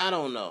 Now, I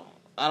don't know,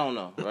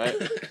 right?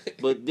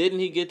 But didn't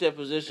he get that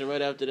position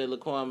right after that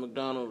Laquan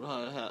McDonald,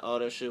 how all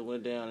that shit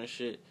went down and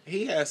shit?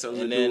 He had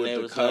something to do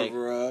with the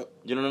cover-up.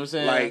 You know what I'm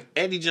saying? Like,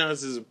 Eddie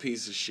Johnson's a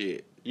piece of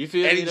shit. You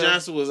feel Eddie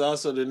Johnson was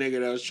also the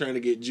nigga that was trying to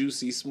get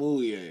Juicy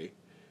Smouye.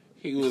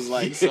 He was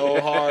like so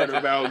hard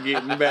about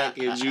getting back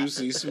at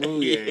Juicy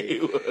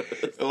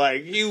Smouye.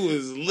 Like he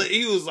was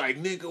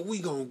like, nigga, we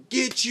gonna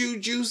get you,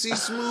 Juicy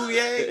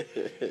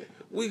Smouye.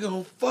 We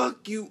gonna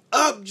fuck you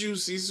up,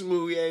 Juicy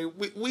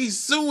Smouye. We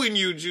suing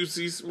you,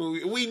 Juicy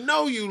Smouye. We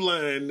know you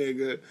lying,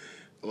 nigga.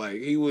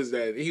 Like he was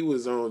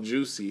on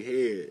Juicy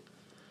head.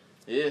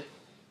 Yeah.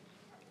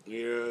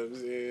 You know what I'm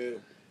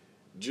saying?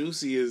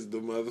 Juicy is the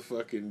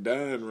motherfucking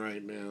Don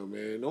right now,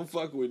 man. Don't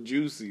fuck with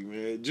Juicy,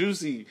 man.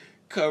 Juicy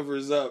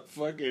covers up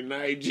fucking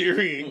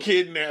Nigerian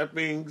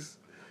kidnappings.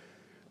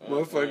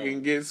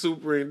 Motherfucking get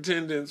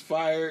superintendents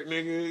fired,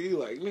 nigga. You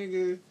like,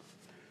 nigga.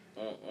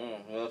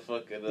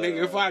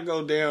 Nigga, if I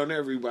go down,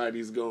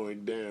 everybody's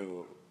going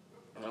down.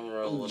 I'm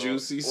rolling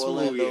Juicy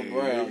Orlando Smouye,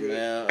 Brown, nigga.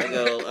 man.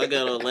 I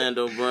got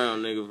Orlando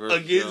Brown, nigga,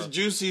 versus against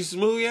Juicy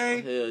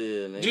Smouye? Hell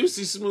yeah, nigga.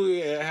 Juicy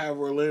Smouye have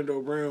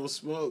Orlando Brown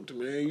smoked,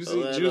 man. You see,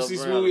 Orlando Juicy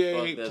Brown Smouye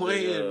ain't fucked that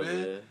playing, nigga up,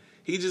 man.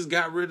 He just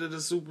got rid of the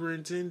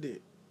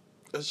superintendent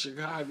of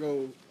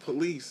Chicago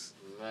police.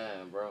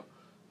 Man, bro.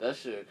 That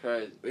shit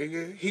crazy.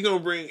 Nigga, he gonna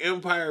bring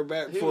Empire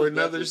back for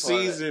another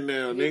season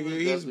now, nigga.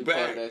 He's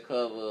back. That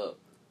cover up.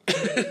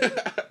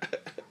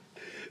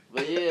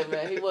 But yeah,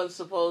 man, he wasn't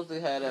supposed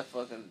to have that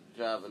fucking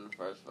job in the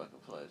first fucking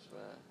place,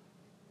 man.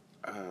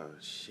 Oh,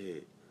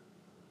 shit.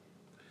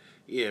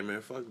 Yeah, man,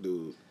 fuck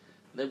dude.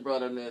 They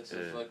brought him there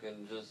to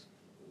fucking just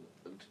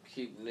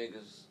keep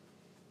niggas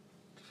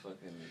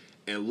fucking...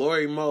 And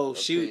Lori Moe,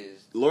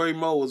 Lori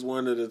Moe was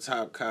one of the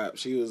top cops.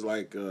 She was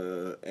like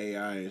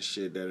AI and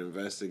shit that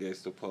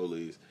investigates the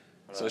police.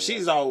 So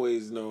she's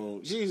always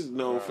known. She's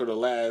known for the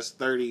last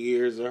 30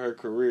 years of her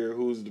career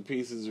who's the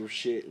pieces of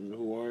shit and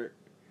who aren't.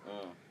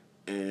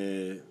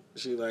 And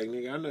she like,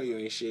 nigga, I know you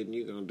ain't shit and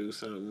you gonna do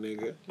something,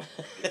 nigga.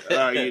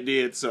 Oh, you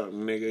did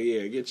something, nigga.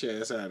 Yeah, get your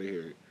ass out of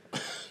here.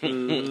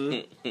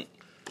 Been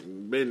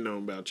known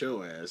about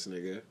your ass,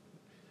 nigga.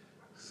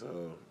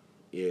 So,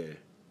 yeah.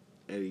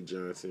 Eddie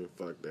Johnson,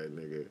 fuck that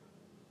nigga.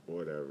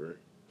 Whatever.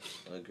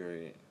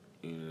 Agreed.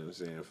 You know what I'm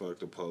saying? Fuck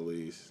the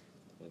police.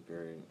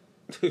 Agreed.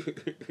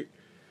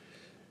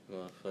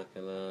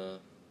 Motherfucking,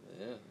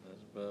 yeah,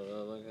 that's about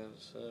all I got to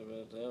say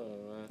about that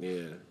one, man.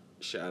 Yeah.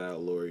 Shout out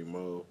Lori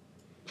Moe.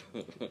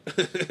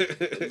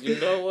 You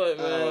know what,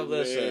 man?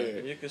 Listen,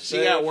 man. You can she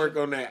say got work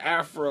on that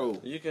afro.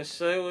 You can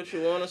say what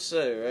you want to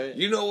say, right?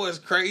 You know what's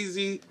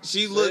crazy?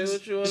 She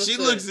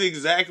looks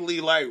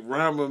exactly like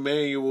Rahm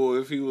Emanuel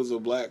if he was a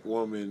black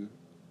woman.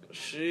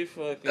 She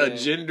fucking a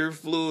gender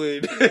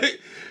fluid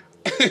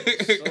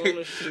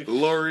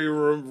Lori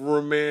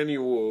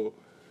Emanuel.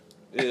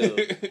 Yeah.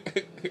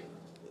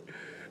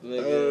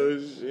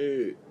 Oh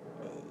shit.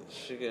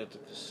 She got the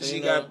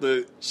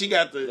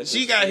casino.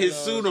 She got his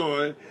suit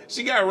on.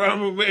 She got Rahm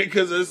Emanuel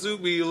because her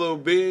suit be a little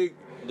big.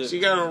 She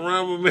got a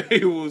Rahm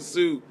Emanuel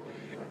suit,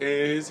 and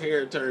his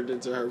hair turned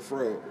into her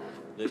fro.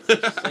 The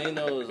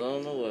casino is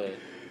on the way.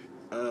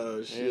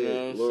 Oh shit,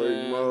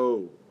 you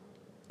know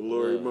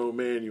Lori Moe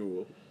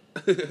Manuel.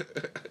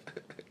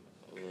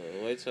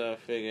 Wait till I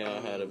figure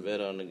out how to bet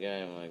on the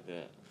game like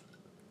that.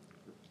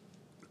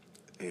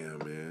 Yeah,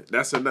 man,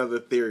 that's another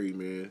theory,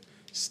 man.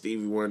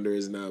 Stevie Wonder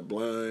is not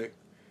blind.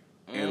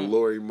 And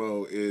Lori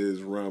Moe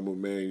is Rahm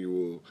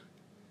Emanuel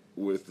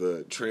with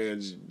a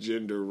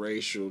transgender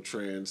racial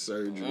trans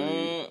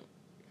surgery.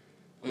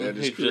 that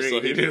is Just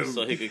created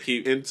so he could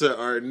keep into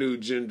our new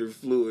gender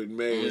fluid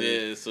mayor.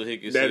 Yeah, so he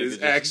could. That so he is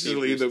could just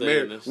actually keep the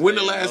staying mayor. in When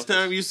the office. last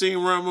time you seen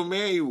Rahm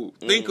Emanuel?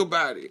 Think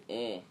about it.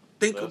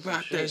 Think That's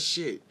about some that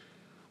shit.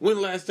 When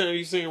the last time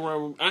you seen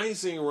Rahm? I ain't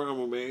seen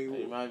Rahm Emanuel.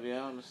 He might be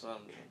on to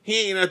something.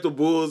 He ain't at the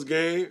Bulls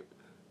game.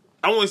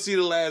 I want to see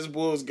the last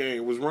Bulls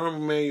game. Was Rahm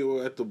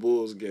Emanuel at the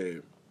Bulls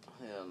game?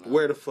 Hell no.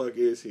 Where the fuck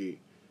is he?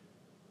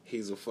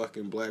 He's a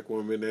fucking black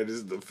woman that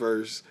is the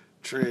first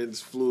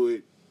trans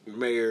fluid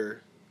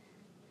mayor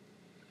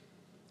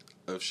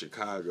of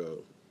Chicago.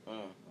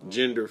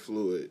 Gender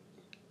fluid,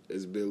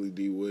 as Billy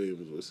D.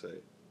 Williams would say.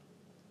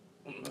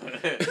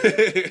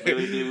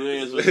 Billy D.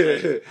 Williams would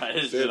say, I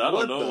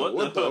don't know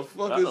what the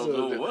fuck is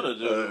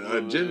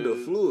a gender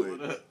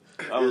fluid?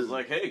 I was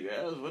like, hey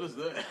guys, what is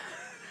that?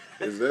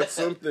 Is that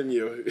something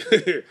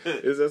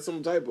is that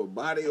some type of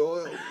body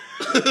oil?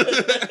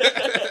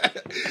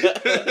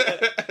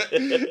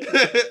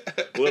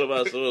 What am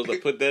I supposed to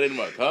put that in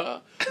my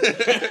car?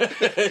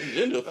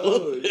 Gender fluid.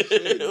 Oh,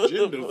 shit.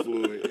 Gender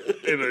fluid.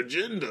 An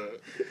agenda.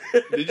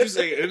 Did you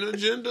say an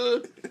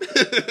agenda?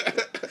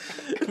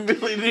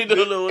 Billy D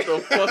don't know what the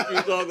fuck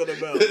you talking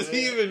about. Does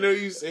he even know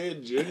you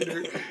said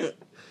gender?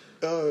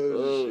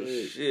 Oh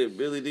shit.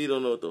 Billy D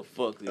don't know what the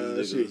fuck these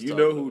niggas shit. You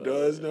know who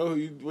does know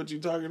what you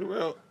talking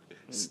about?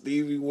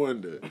 Stevie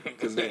Wonder.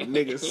 Because that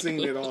nigga seen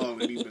it all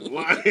and he been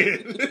lying.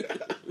 Shit.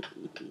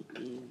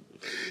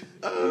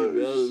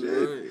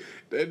 Right.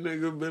 That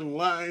nigga been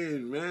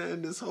lying,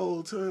 man, this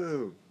whole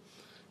time.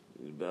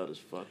 He's about as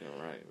fucking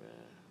right,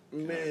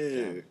 man.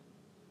 Man.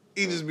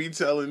 He just be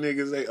telling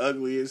niggas they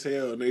ugly as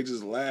hell and they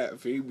just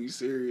laugh. He be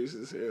serious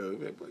as hell.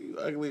 Man, boy, you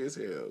ugly as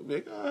hell.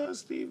 Like,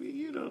 Stevie,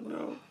 you don't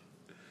know.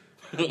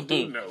 I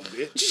do know,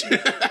 bitch.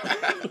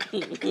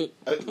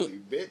 Ugly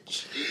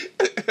bitch.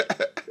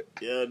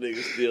 Y'all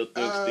niggas still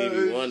think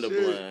Stevie Wonder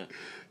blind.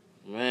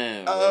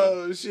 Man.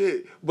 Oh,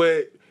 shit.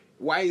 But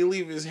why you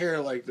leave his hair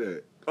like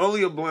that?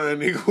 Only a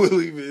blind nigga would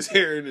leave his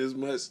hair and his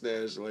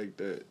mustache like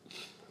that.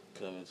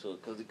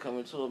 Because he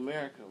coming to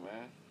America,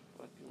 man.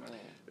 Fuck you,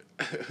 man.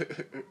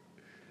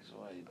 That's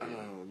why he did.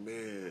 Oh,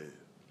 man.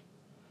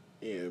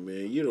 Yeah,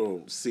 man. You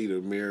don't see the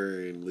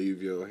mirror and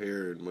leave your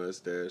hair and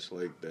mustache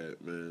like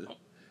that, man.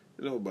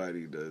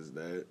 Nobody does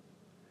that.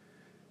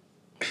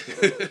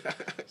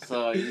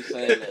 So are you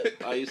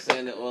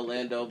saying that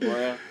Orlando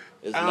Brown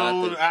is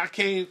not I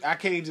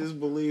can't just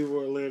believe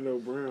Orlando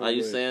Brown. Are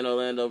you saying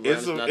Orlando Brown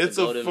is not the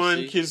GOAT a fun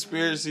MC?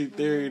 conspiracy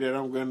theory that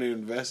I'm gonna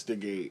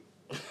investigate.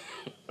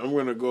 I'm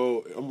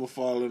gonna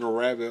fall in a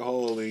rabbit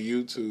hole in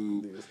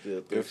YouTube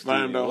and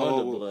find a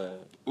whole.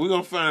 We're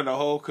gonna find a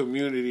whole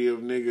community of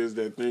niggas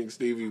that think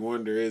Stevie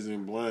Wonder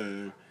isn't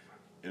blind,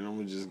 and I'm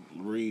gonna just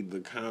read the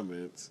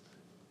comments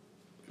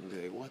and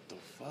be like, "What the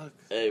fuck?"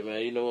 Hey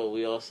man, you know what?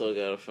 We also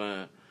gotta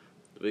find.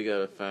 We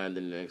gotta find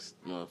the next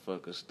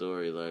motherfucking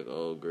story like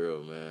old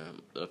girl,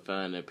 man. I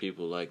find that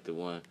people like the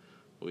one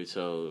we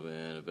told,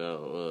 man,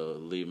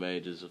 about Lee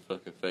Majors of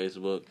fucking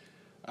Facebook.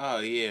 Oh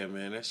yeah,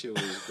 man, that shit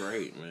was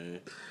great,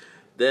 man.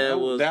 That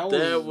was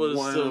probably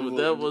one of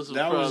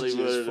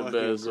the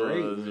best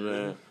great, ones,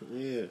 man.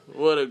 Yeah.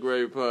 What a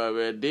great part,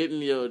 man.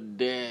 Didn't your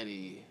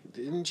daddy,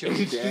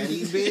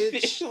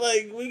 bitch?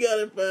 Like, we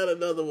gotta find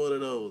another one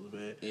of those,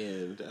 man.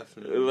 Yeah,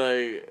 definitely.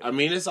 Like, I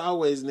mean, it's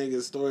always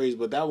niggas' stories,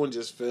 but that one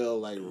just fell,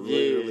 like,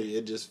 literally,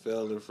 it just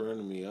fell in front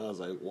of me. I was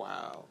like,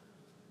 wow.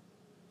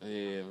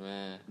 Yeah,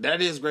 man.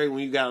 That is great when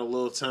you got a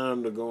little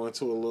time to go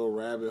into a little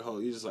rabbit hole.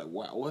 You're just like,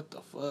 wow, what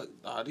the fuck?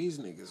 Oh, these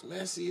niggas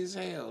messy as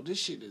hell. This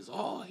shit is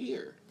all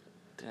here.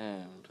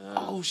 Damn.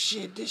 Oh,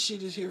 shit, this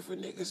shit is here for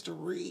niggas to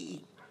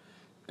read.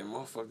 And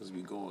motherfuckers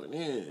be going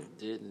in.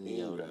 Didn't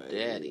your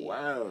daddy?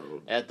 Wow.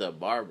 At the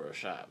barber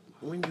shop.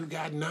 When you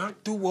got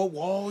knocked through a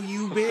wall,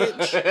 you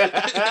bitch.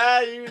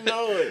 You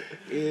know it.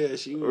 Yeah,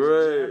 she was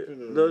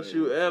right. Don't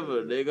you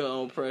ever, nigga,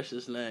 on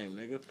Precious name,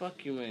 nigga.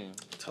 Fuck you, man.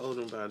 Told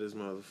him about his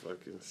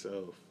motherfucking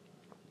self.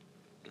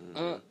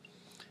 Mm-hmm.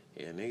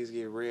 Yeah, niggas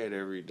get red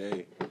every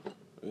day.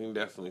 We can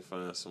definitely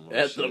find some more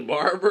at shit. the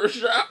barber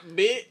shop,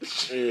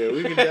 bitch. Yeah,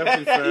 we can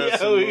definitely find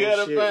some we more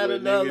gotta shit find where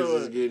another niggas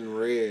one. is getting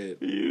red.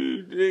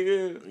 You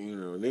nigga. You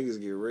know, niggas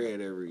get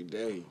red every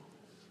day.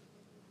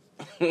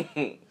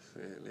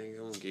 Nigga,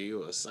 I'm gonna give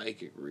you a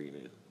psychic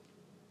reading.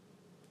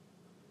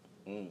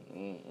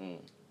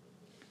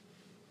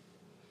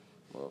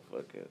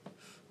 Motherfucker.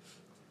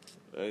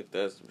 Ain't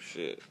that some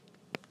shit?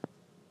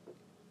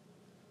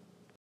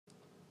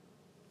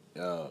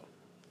 Yo,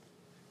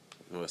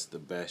 what's the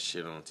best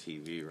shit on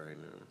TV right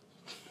now?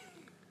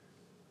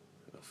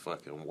 The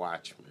fucking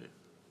Watchmen.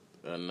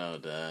 I know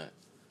that.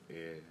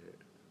 Yeah.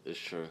 It's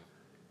true.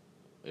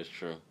 It's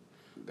true.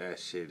 That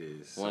shit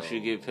is. Once you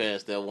get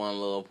past that one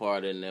little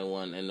part in the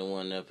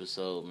one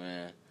episode,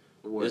 man,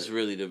 it's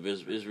really the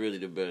best. It's really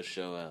the best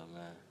show out,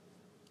 man.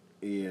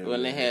 Yeah.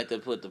 When they had to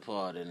put the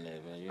part in there,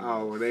 man. You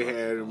know, when they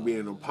had him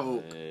being a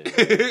punk.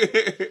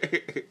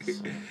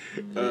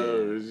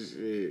 Oh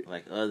shit!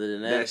 Like other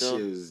than that, though,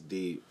 shit was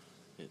deep.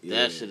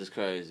 That shit is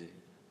crazy.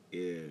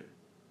 Yeah.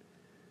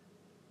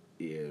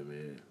 Yeah,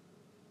 man.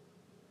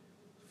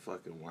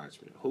 fucking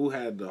Watchmen. Who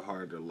had the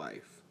harder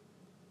life?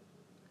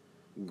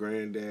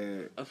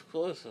 Granddad? Of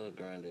course her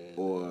granddad.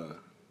 Or,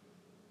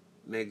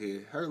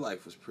 nigga, her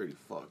life was pretty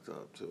fucked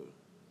up, too.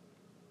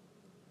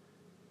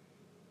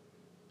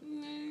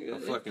 Her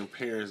fucking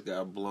parents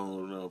got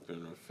blown up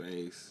in her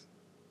face.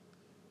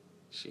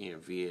 She in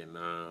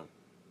Vietnam.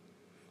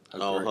 Her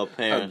parents.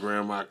 Her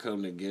grandma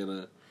come to get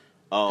her.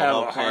 Oh, have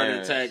her a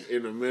parents. heart attack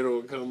in the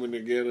middle coming to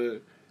get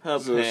her. So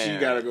parents. she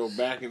gotta go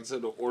back into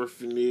the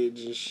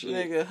orphanage and shit.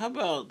 Nigga, how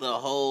about the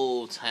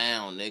whole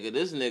town, nigga?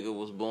 This nigga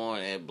was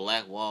born at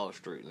Black Wall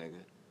Street,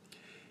 nigga.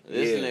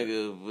 This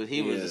nigga,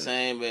 he was the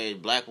same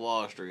age Black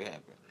Wall Street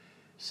happened.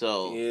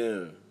 So,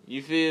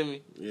 you feel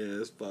me?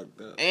 Yeah, it's fucked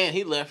up. And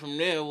he left from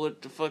there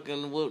with the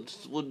fucking,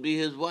 would be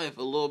his wife,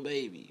 a little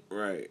baby.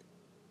 Right.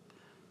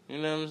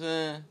 You know what I'm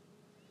saying?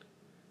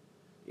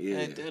 Yeah.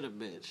 Ain't that a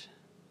bitch?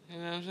 You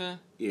know what I'm saying?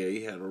 Yeah,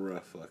 he had a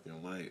rough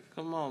fucking life.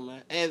 Come on,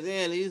 man. And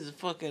then he's a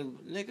fucking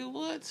nigga.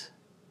 What?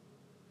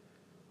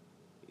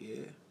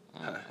 Yeah.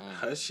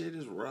 Her shit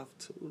is rough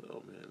too,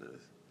 though, man.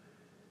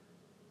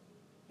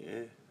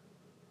 Yeah.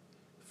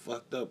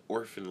 Fucked up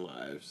orphan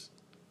lives.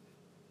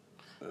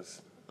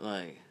 That's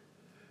like.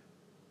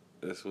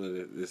 That's what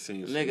it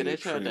seems. Nigga, they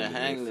tried to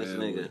hang this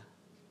nigga.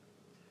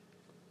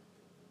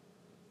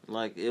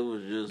 Like it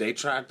was just. They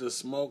tried to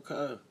smoke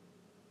her.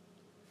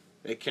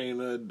 They came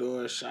to her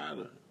door and shot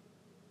her.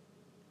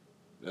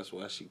 That's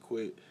why she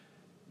quit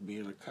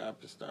being a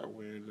cop and started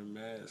wearing the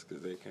mask,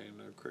 because they came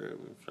to her crib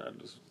and tried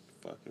to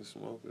fucking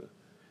smoke her.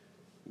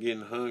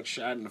 Getting hung,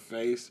 shot in the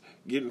face,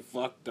 getting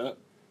fucked up.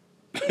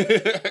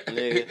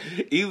 Nigga.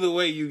 Either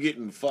way, you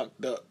getting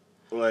fucked up.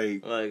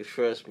 Like,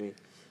 trust me.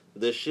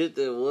 The shit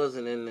that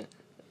wasn't in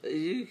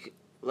the...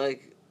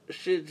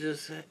 shit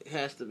just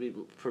has to be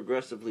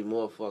progressively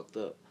more fucked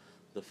up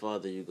the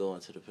farther you go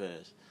into the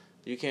past.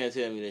 You can't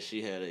tell me that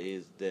she had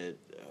that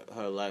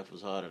her life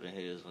was harder than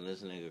his when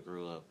this nigga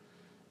grew up,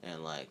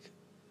 and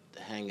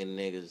hanging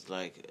niggas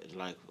like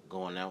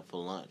going out for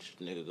lunch.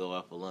 Nigga go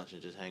out for lunch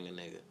and just hang a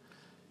nigga,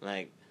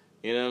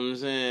 you know what I'm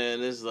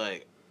saying? It's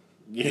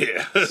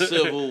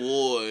Civil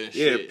War and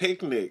shit. Yeah,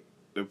 picnic.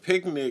 The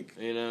picnic,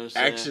 you know what I'm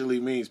saying,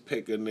 actually means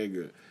pick a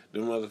nigga. The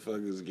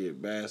motherfuckers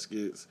get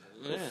baskets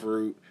of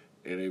fruit.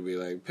 And they be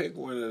like, pick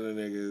one of the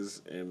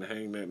niggas and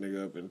hang that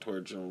nigga up and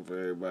torch him for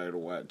everybody to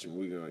watch, and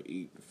we gonna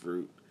eat the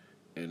fruit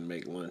and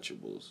make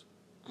Lunchables.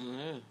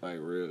 Mm-hmm. Like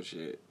real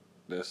shit.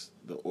 That's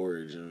the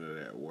origin of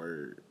that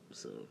word.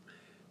 So,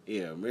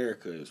 yeah,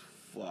 America is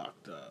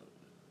fucked up.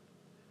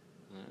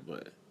 Mm-hmm.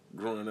 But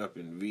growing up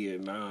in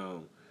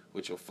Vietnam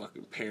with your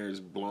fucking parents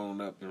blown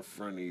up in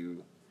front of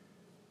you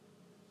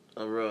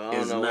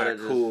is not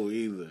cool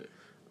either.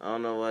 I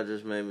don't know why it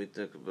just made me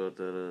think about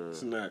that.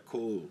 It's not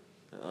cool.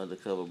 The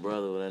undercover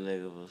brother when that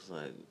nigga was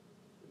like,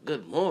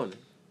 good morning.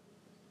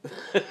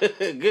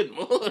 Good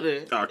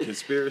morning. Our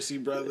conspiracy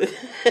brother.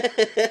 Yeah.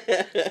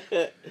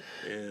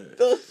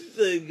 Don't you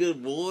say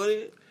good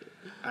morning?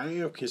 I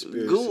am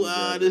conspiracy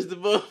Goo-eyed is the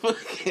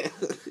motherfucker.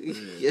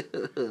 Yeah.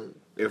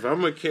 If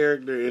I'm a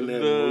character in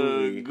that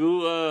movie,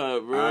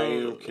 Goo-eyed, bro. I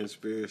am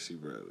conspiracy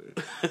brother.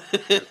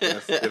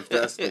 if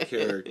that's the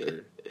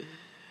character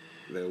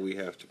that we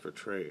have to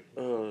portray.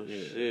 Oh,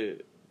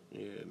 shit.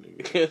 Yeah,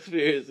 nigga.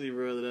 Conspiracy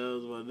brother, that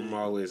was my nigga. I'm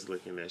always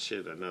looking at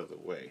shit another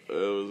way. That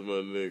was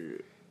my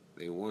nigga.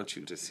 They want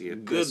you to see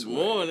it good this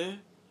morning.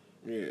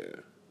 Way.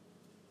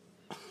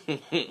 Yeah.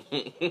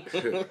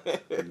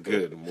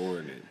 Good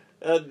morning.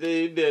 That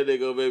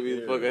nigga made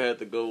me fucking have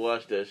to go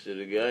watch that shit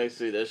again. I ain't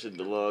see that shit in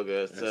the long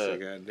ass time. That's a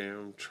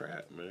goddamn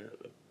trap, man.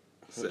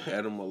 It's an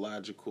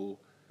etymological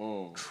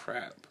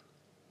trap,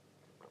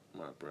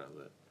 my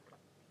brother.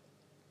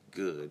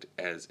 Good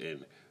as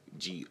in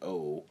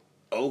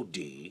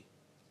G-O-O-D,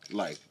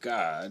 like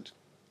God.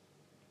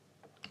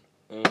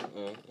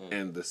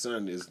 And the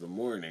sun is the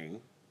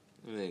morning.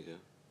 Nigga.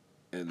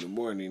 And the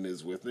morning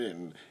is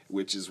within,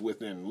 which is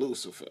within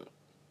Lucifer.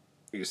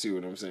 You see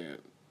what I'm saying?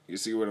 You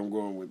see where I'm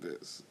going with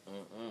this?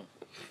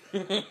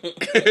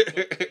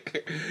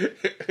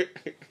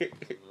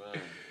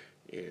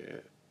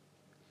 Yeah.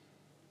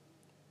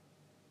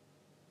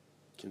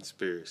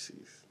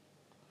 Conspiracies.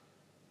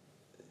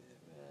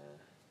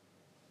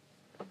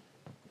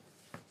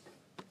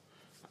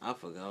 I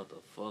forgot what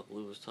the fuck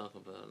we was talking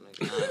about,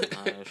 nigga.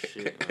 I ain't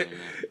shit right now.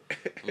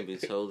 I'm gonna be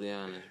totally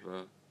honest,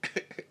 bro.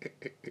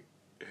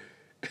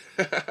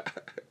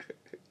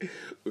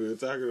 We were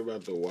talking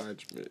about The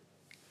Watchmen.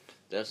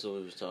 That's what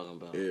we was talking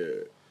about.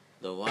 Yeah.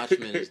 The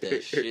Watchmen is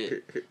that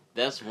shit.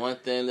 That's one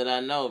thing that I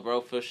know, bro,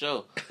 for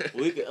sure.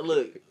 We can,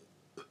 look,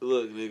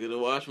 nigga, The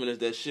Watchmen is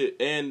that shit.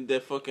 And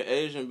that fucking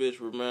Asian bitch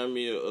remind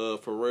me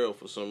of Pharrell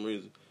for some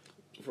reason.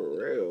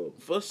 Pharrell?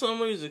 For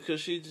some reason, because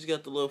she just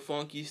got the little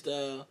funky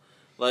style.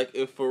 Like,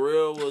 if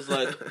Pharrell was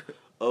like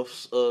a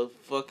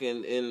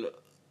fucking in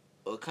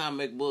a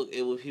comic book,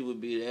 he would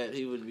be that.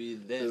 He would be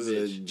that this bitch.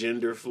 Is a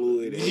gender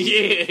fluid.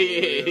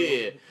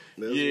 Yeah.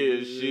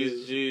 Yeah,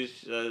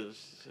 she's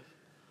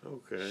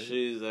okay.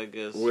 She's, I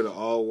guess, with an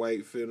all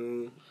white fit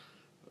on.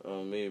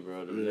 On me,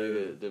 bro. The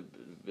nigga,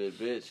 the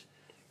bitch.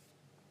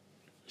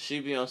 She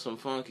be on some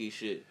funky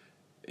shit.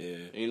 Yeah.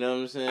 You know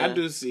what I'm saying? I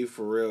do see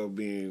Pharrell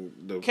being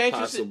the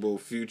possible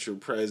future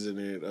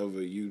president of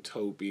a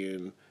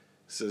utopian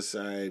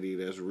society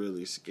that's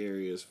really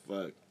scary as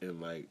fuck in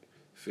like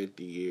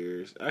 50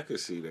 years. I could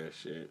see that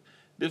shit.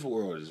 This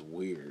world is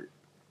weird.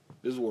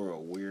 This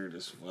world weird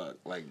as fuck.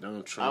 Like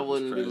Donald Trump. I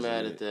wouldn't be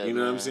mad at that. You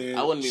know what I'm saying?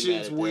 I wouldn't be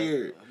Shit's mad at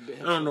weird.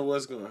 that. I don't know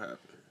what's gonna happen.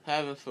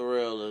 Having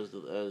Pharrell as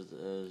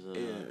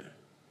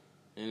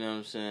you know what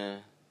I'm saying,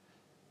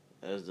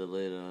 as the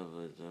leader of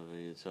a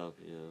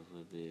utopia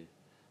would be.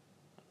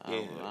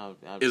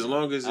 As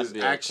long as it's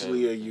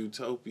actually a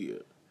utopia.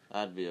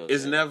 I'd be okay.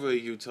 It's never a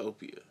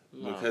utopia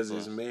because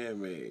it's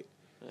man-made.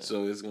 Yeah.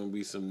 So it's gonna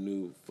be some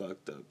new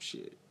fucked up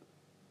shit.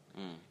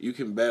 You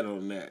can bet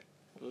on that.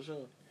 For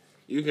sure.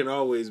 You can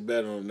always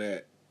bet on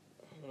that.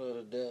 Without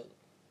a doubt.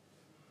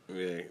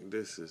 Yeah,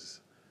 this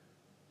is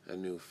a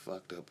new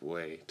fucked up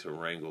way to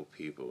wrangle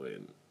people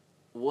in.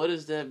 What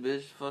is that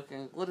bitch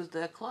fucking... What does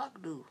that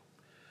clock do?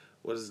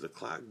 What does the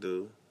clock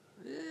do?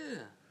 Yeah.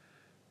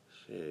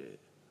 Shit.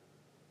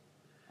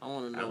 I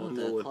want to know what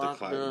the clock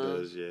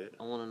does yet.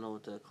 I want to know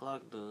what that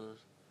clock does.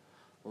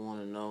 I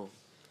want to know.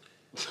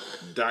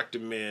 Dr.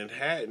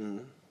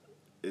 Manhattan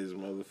is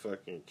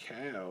motherfucking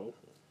Cal.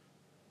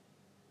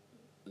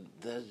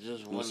 That's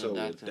just one of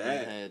Dr.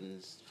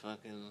 Manhattan's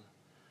fucking...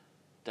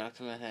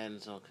 Dr.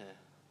 Manhattan's okay.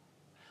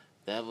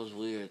 That was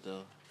weird,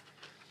 though.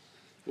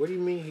 What do you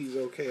mean he's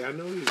okay? I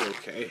know he's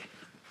okay.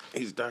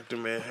 He's Dr.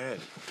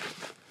 Manhattan.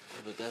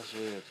 But that's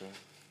weird, though.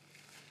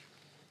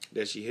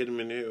 That she hit him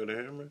in the head with a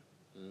hammer?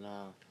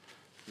 No.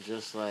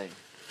 Just like...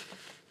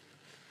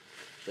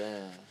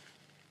 Damn.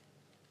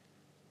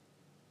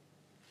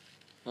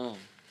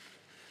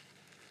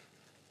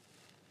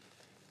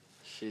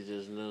 She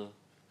just knew.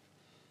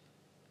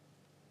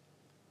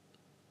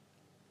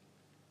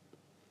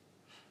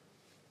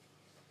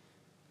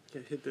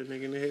 Hit that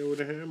nigga in the head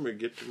with a hammer.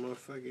 Get the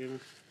motherfucking...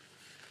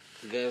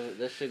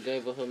 That shit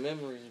gave her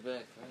memories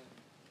back, right?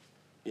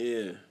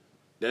 Yeah.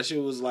 That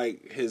shit was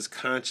like his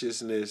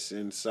consciousness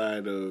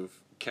inside of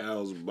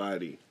Cal's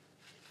body.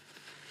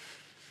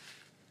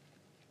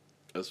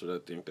 That's what I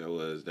think that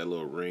was. That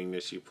little ring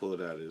that she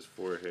pulled out of his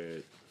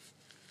forehead.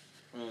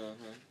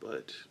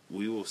 But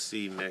we will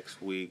see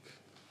next week.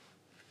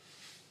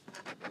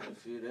 In a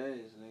few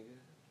days, nigga.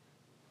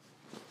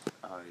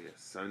 Oh, yeah.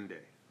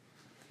 Sunday.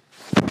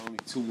 Only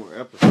 2 more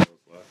episodes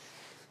left.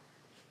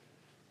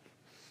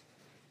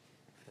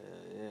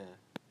 Yeah.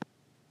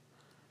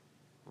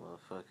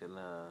 Motherfucking,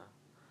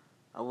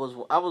 I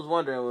was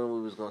wondering when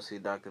we was gonna see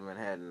Dr.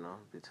 Manhattan, though,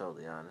 to be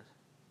totally honest.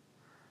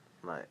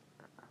 Like,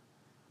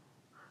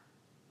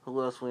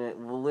 who else we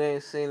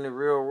ain't seen the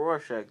real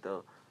Rorschach,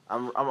 though.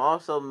 I'm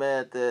also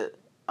mad that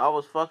I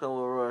was fucking with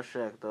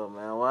Rorschach, though,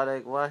 man.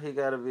 Why he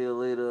gotta be a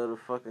leader of the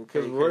fucking KKK?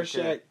 Because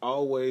Rorschach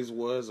always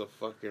was a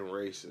fucking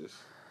racist.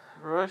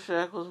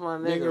 Rorschach was my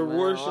nigga, man.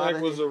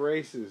 Rorschach was a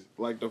racist.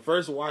 Like, the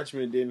first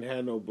Watchmen didn't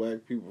have no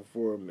black people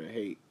for him to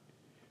hate.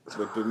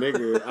 But the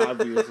nigga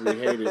obviously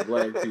hated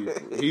black people.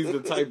 He's the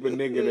type of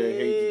nigga that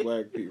hates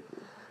black people.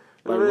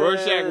 Like,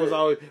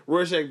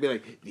 Rorschach be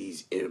like,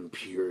 these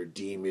impure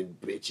demon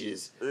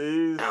bitches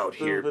out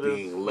here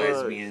being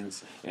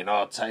lesbians and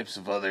all types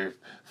of other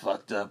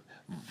fucked up,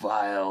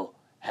 vile,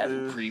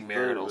 having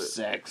premarital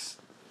sex.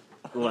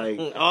 Like,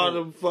 all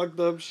them fucked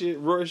up shit.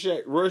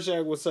 Rorschach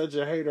was such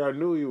a hater, I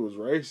knew he was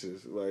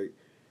racist. Like,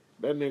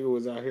 that nigga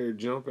was out here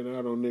jumping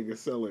out on niggas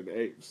selling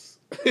apes.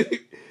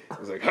 I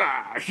was like,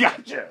 ha,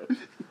 gotcha.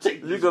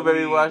 You gonna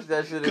maybe watch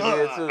that shit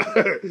again,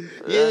 too.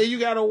 Yeah, you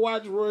gotta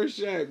watch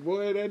Rorschach.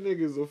 Boy, that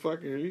nigga's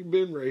he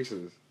been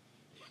racist.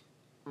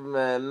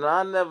 Man,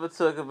 I never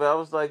took it, but I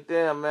was like,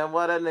 damn, man,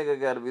 why that nigga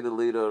gotta be the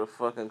leader of the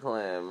fucking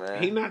Klan,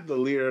 man? He not the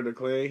leader of the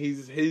Klan.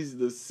 He's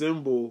the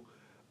symbol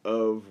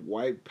of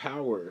white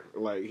power.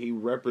 Like, he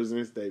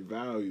represents their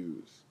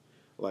values.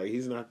 Like,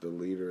 he's not the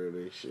leader of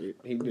this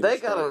shit. They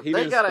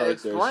gotta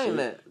explain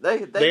that.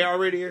 They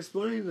already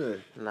explained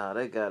that. No,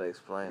 they gotta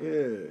explain it.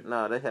 Yeah.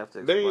 No, they have to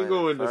explain They ain't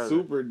going to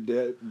super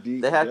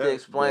deep. They have to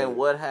explain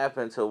what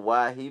happened to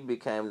why he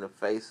became the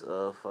face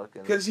of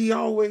fucking... Because he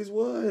always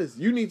was.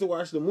 You need to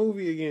watch the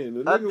movie again.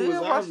 The nigga was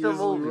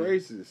obviously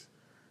racist.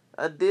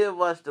 I did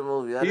watch the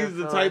movie. He's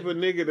the type of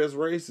nigga that's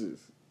racist.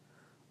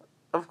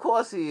 Of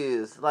course he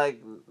is.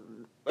 Like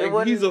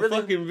he's a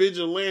fucking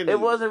vigilante. It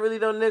wasn't really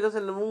no niggas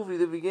in the movie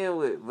to begin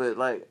with, but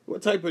like...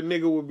 What type of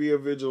nigga would be a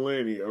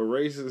vigilante? A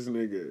racist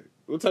nigga?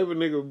 What type of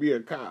nigga would be a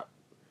cop?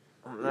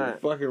 Right. A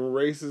fucking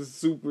racist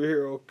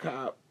superhero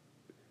cop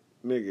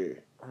nigga.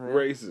 Yeah.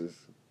 Racist.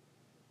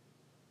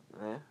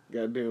 Yeah.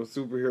 Goddamn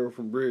superhero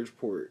from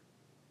Bridgeport.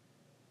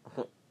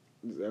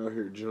 He's out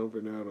here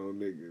jumping out on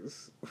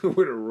niggas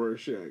with a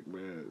Rorschach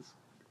mask.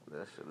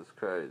 That shit is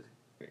crazy.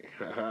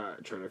 Haha,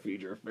 trying to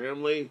feed your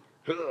family?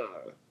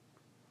 Man.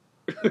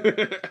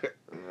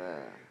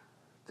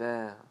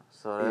 Damn.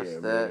 So that's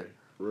that.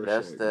 Man.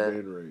 That's that.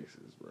 Been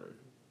racist, bro.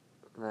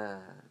 Man,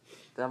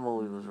 that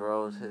movie was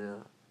raw as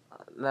hell.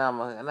 Now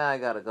I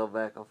gotta go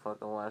back and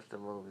fucking watch the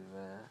movie,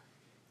 man.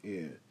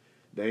 Yeah.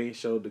 They ain't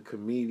showed the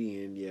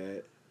comedian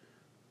yet.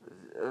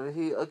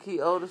 He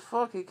old as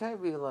fuck. He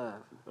can't be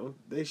alive.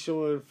 They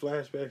showing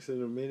flashbacks of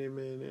the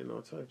Minutemen and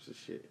all types of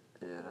shit.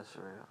 Yeah, that's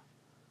real.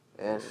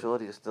 And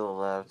Shorty is still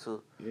alive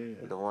too.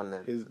 Yeah, the one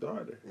that his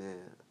daughter.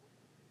 Yeah.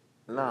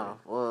 No,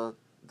 well,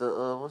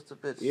 what's the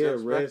bitch? Yeah,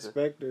 Red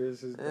Spectre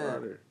is his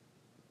daughter.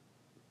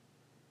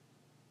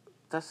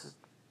 That's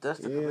the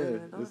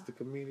comedian daughter? That's the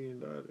comedian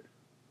daughter.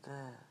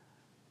 Damn.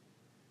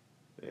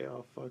 They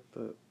all fucked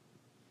up.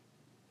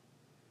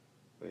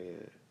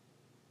 Man,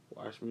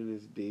 Watchmen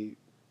is deep.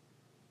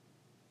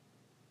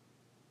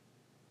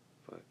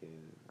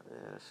 Fucking.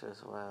 Yeah, that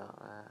shit's wild,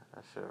 man.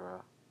 That shit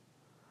raw.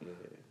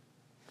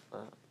 Yeah.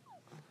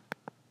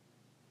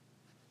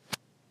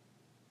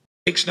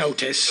 Week's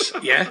notice,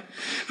 yeah,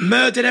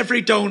 murdered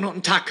every donut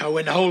and taco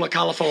in the whole of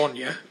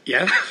California,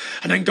 yeah,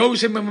 and then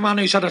goes in with a man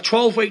who's had a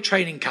 12-week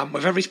training camp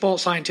with every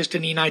sports scientist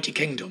in the United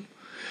Kingdom.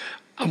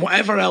 And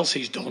whatever else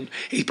he's done,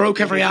 he's broke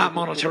every heart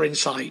monitor in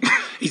sight.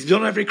 He's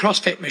done every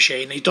CrossFit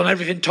machine. He's done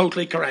everything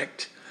totally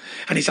correct.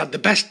 And he's had the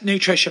best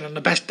nutrition and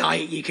the best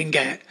diet you can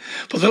get.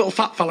 But the little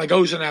fat fella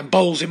goes in there and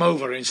bowls him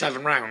over in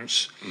 7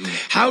 rounds.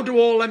 How do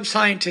all them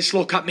scientists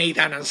look at me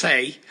then and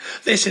say,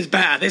 this is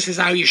better, this is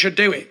how you should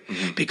do it?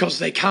 Because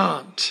they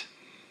can't.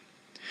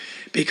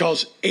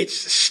 Because it's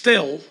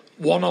still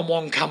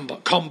one-on-one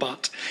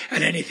combat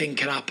and anything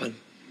can happen.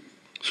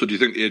 So do you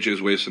think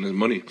AJ's wasting his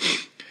money?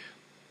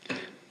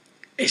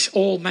 It's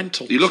all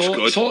mental. He looks good.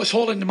 It's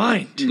all in the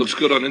mind. He looks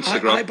good on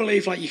Instagram. I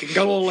believe like you can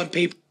go all them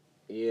people.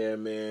 Yeah,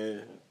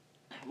 man.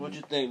 What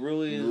you think,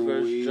 Ruiz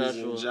versus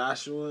Joshua? And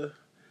Joshua.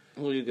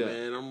 Who you got?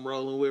 Man, I'm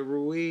rolling with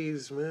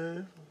Ruiz,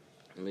 man.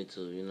 Me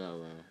too. You're not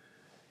wrong.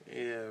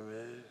 Yeah,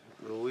 man.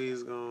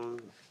 Ruiz gonna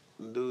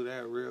do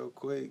that real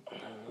quick.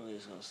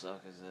 Ruiz gonna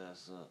suck his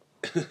ass up.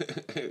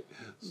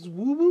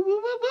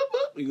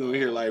 You gonna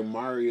hear like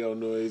Mario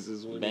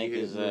noises when bank he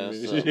his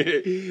hits ass up.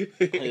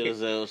 Hit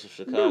his ass with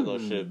Chicago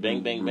shit.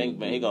 Bang, bang, bang,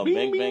 bang. He gonna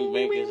bang, bang,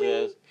 bang his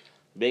ass.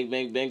 Bang,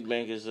 bang, bang,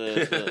 bang his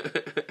ass up.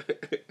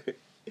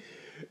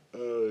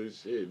 Oh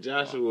shit,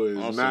 Joshua is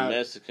on not some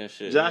Mexican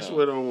shit.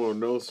 Joshua don't want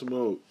no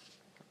smoke.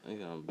 He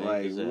gonna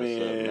bang his ass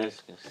up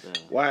Mexican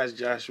style. Why is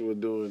Joshua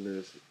doing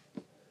this?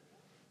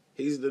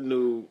 He's the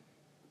new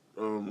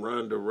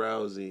Ronda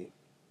Rousey.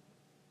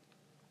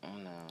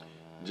 No,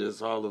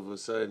 just all of a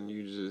sudden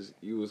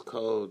you was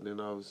cold, then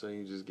all of a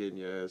sudden you just getting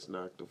your ass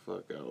knocked the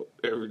fuck out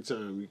every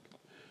time you.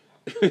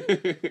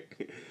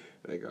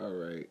 Like, all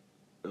right,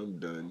 I'm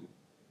done.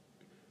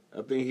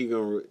 I think he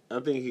gonna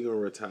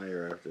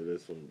retire after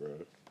this one, bro.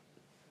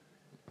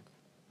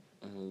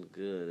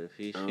 Good. If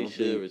he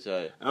should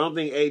retire. I don't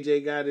think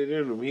AJ got it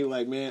in him. He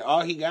like, man,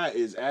 all he got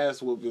is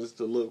ass whoopings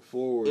to look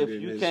forward. If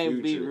in you his can't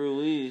future. beat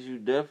Ruiz, you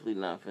definitely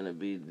not finna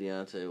beat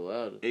Deontay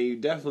Wilder. And you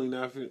definitely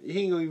not finna. He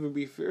ain't gonna even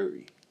beat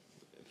Fury.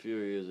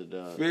 Fury is a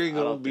dog. Fury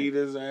gonna beat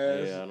his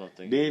ass. Yeah, I don't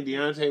think. Then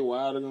Deontay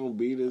Wilder gonna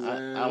beat his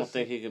ass. I don't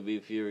think he can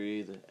beat Fury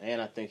either.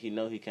 And I think he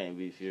know he can't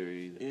beat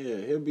Fury either. Yeah,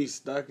 he'll be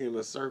stuck in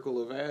a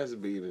circle of ass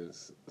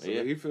beatings. So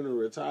he finna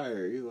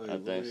retire. He's like,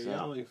 man,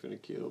 y'all ain't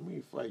finna kill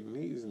me fighting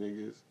these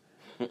niggas.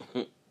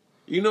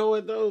 You know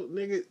what though?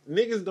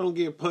 Niggas don't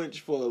get punched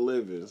for a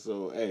living,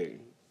 so hey.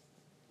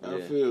 I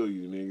feel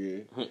you,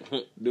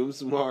 nigga. Them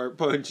some hard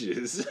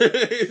punches. He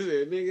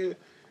said, nigga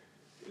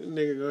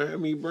gonna have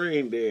me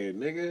brain dead,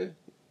 nigga.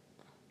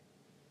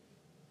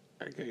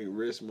 I can't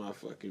risk my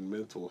fucking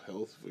mental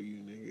health for you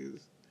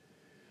niggas.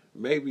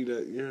 Maybe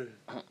that,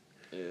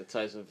 Yeah,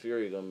 Tyson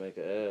Fury gonna make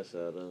an ass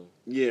out of him.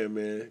 Yeah,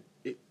 man.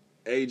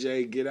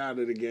 AJ, get out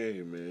of the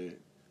game, man.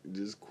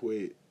 Just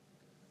quit.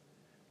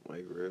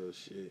 Like real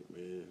shit,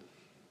 man.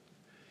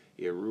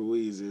 Yeah,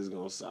 Ruiz is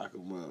gonna sock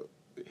him up.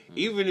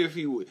 Even if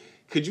he would,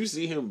 could you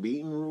see him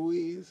beating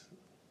Ruiz?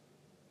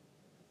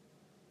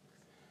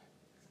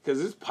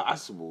 Because it's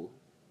possible.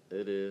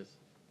 It is.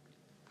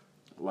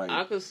 Like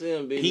I could see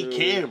him beating. He Ruiz.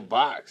 can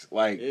box.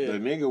 Like the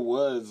nigga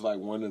was like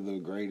one of the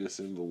greatest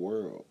in the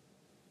world.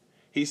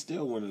 He's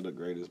still one of the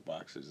greatest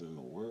boxers in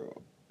the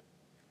world.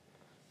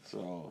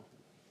 So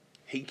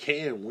he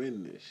can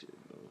win this shit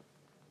though.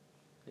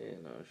 Yeah,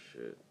 no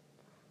shit.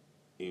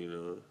 You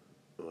know,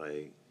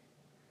 like.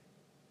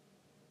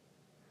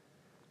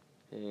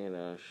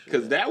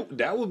 Because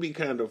that would be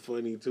kind of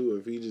funny too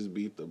if he just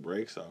beat the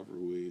brakes off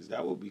Ruiz.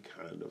 That would be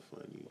kind of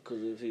funny.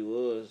 Because if he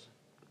was,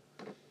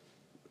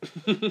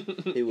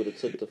 he would have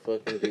took the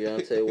fucking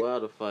Deontay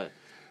Wilder fight.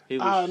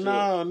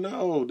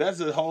 No,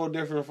 that's a whole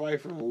different fight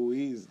from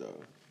Ruiz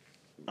though.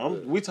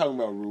 We talking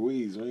about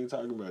Ruiz. We ain't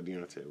talking about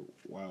Deontay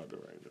Wilder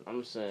right now.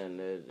 I'm saying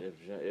that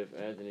if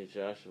Anthony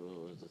Joshua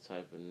was the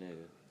type of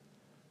nigga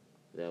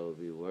that would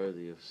be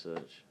worthy of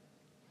such,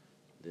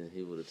 then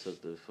he would have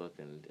took the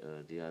fucking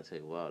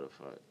Deontay Wilder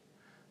fight.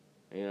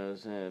 You know what I'm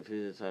saying? If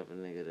he's the type of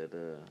nigga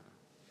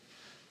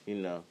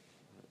that,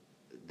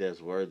 that's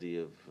worthy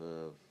of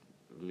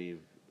me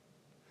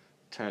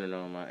turning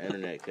on my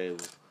internet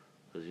cable,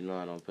 because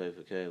I don't pay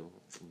for cable.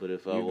 But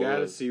if I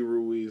gotta see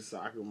Ruiz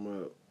sock him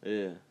up.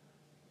 Yeah.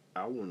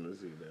 I want to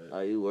see that.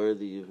 Are you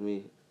worthy of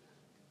me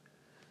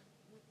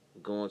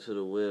going to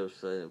the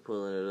website and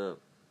pulling it up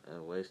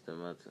and wasting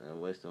my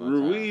time.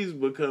 Ruiz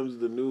becomes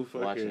the new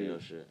Watching your fucking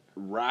shit.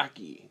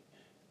 Rocky.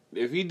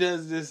 If he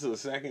does this a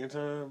second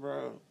time,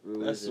 bro,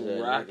 Ruiz that's is some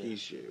that Rocky nigga.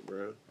 shit,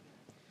 bro.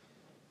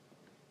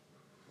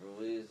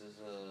 Ruiz is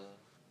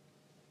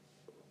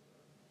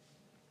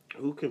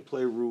Who can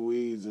play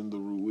Ruiz in the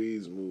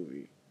Ruiz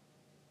movie?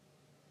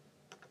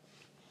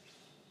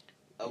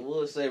 I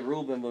would say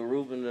Ruben, but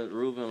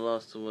Ruben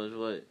lost too much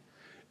weight.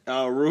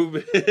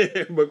 Ruben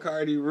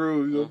Bacardi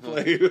Rue, you gonna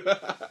play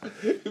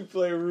he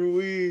play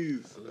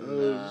Ruiz.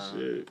 Oh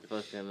shit.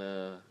 Fucking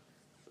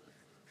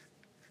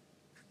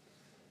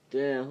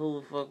damn,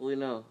 who the fuck we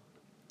know?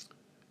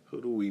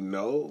 Who do we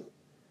know?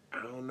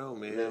 I don't know,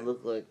 man. That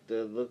look like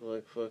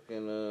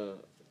fucking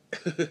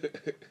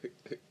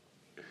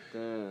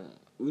damn.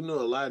 We know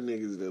a lot of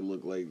niggas that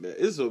look like that.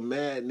 It's some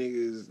mad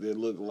niggas that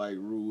look like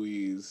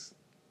Ruiz.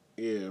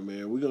 Yeah,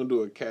 man. We gonna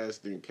do a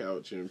casting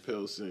couch in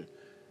Pilsen.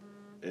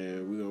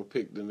 And we gonna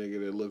pick the nigga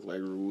that look like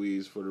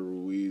Ruiz for the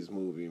Ruiz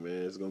movie,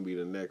 man. It's gonna be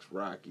the next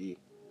Rocky.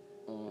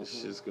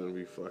 This shit's gonna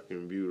be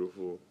fucking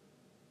beautiful.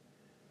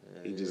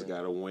 Yeah, He just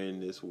gotta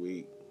win this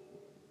week.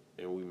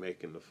 And we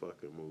making the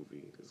fucking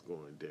movie. It's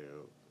going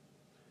down.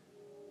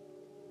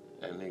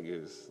 That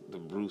nigga's the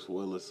Bruce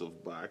Willis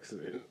of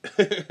boxing.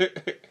 His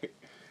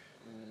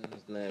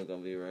name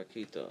gonna be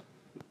Rakito.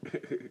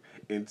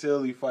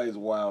 Until he fights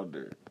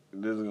Wilder.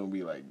 This is gonna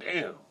be like,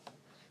 damn.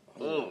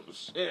 Oh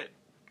shit.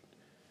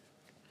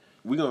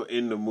 We gonna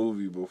end the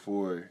movie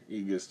before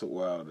he gets to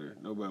Wilder.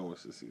 Nobody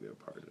wants to see that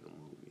part of the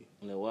movie.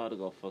 Now Wilder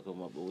gonna fuck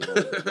him up, but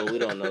we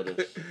don't know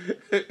this.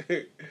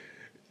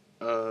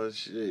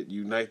 Shit.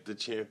 Unite the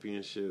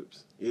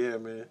championships. Yeah,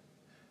 man.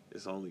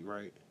 It's only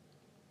right.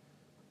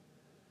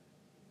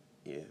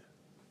 Yeah.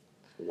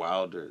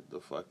 Wilder, the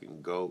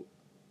fucking GOAT.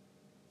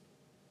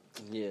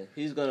 Yeah,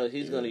 he's gonna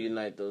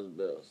unite those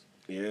belts.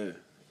 Yeah.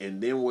 And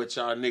then what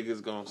y'all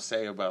niggas gonna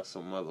say about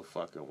some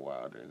motherfucking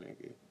Wilder,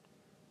 nigga?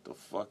 The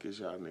fuck is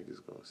y'all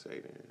niggas gonna say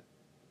then?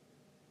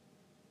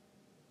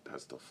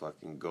 That's the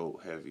fucking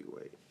GOAT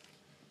heavyweight.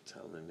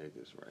 Telling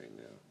niggas right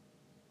now.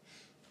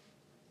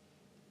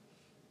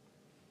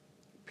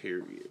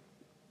 Period.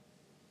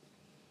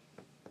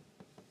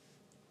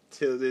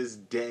 Till this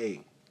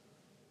day.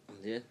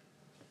 Yeah.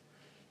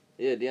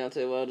 Yeah,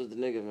 Deontay Wilder's the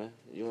nigga, man.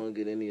 You wanna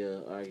get any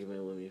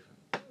argument with me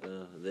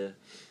there?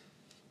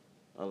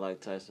 I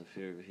like Tyson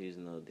Fury, but he's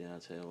no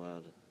Deontay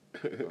Wilder.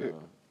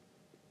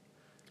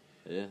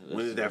 Yeah.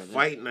 When is that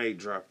fight night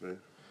dropping?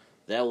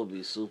 That would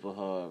be super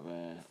hard,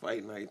 man.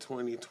 Fight night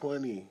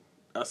 2020.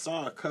 I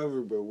saw a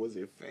cover, but was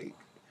it fake?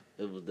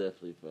 It was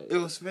definitely fake. It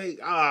was fake.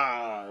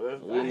 I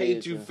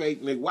hate you,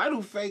 fake niggas. Why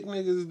do fake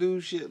niggas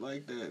do shit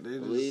like that?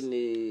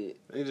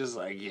 They just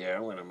like, yeah,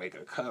 I'm gonna make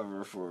a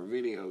cover for a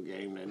video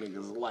game that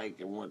niggas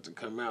like and want to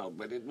come out,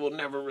 but it will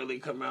never really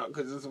come out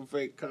because it's a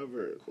fake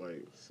cover.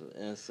 Like, some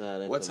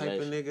inside information. What type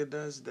of nigga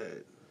does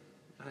that?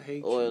 I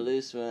hate or you. at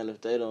least, man,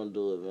 if they don't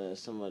do it, man,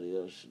 somebody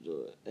else should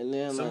do it. And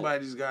then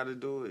somebody's got to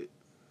do it.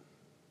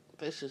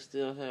 They should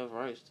still have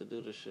rights to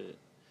do the shit.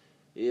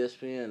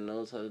 ESPN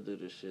knows how to do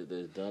this shit.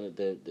 They've done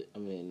it. I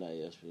mean, not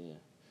ESPN.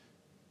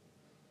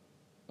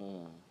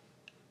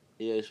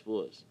 EA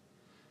Sports.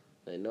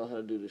 They know how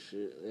to do the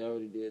shit. They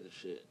already did the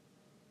shit.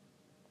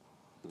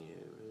 Yeah,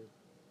 man.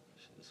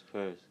 It's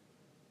crazy.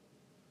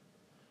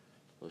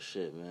 Well,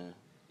 shit, man.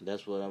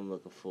 That's what I'm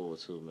looking forward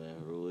to,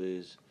 man.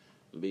 Ruiz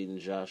beating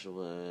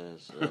Joshua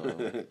ass.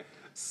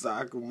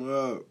 Sock him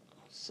up.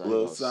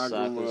 Sock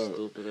him up.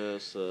 Stupid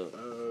ass up.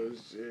 Oh,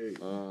 shit.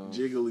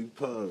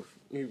 Jigglypuff.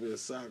 He been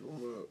sock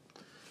him up.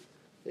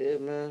 Yeah,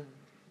 man.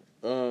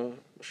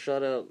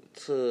 Shout out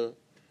to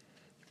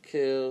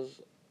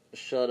Kels.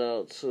 Shout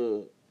out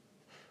to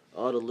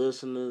all the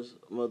listeners.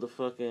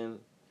 Motherfucking,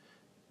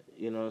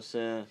 you know what I'm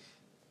saying?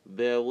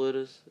 Bear with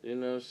us. You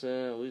know what I'm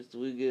saying?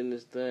 We getting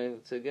this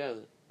thing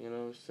together. You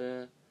know what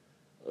I'm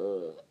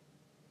saying?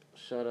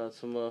 Shout out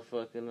to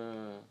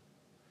motherfucking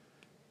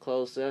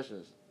Closed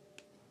Sessions.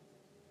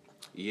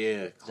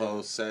 Yeah,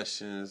 Closed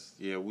Sessions.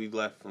 Yeah, we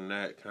left from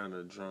that kind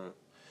of drunk.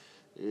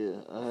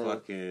 Yeah,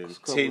 fucking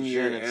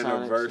 10-year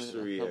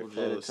anniversary at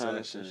Closed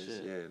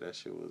Sessions. Yeah, that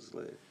shit was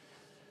lit.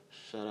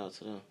 Shout out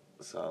to them.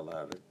 Saw a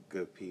lot of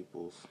good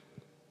peoples.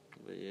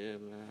 But yeah,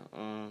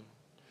 man.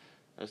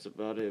 That's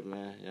about it,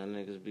 man. Y'all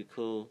niggas be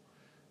cool.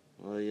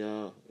 Well,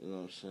 y'all, you know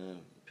what I'm saying?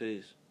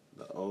 Peace.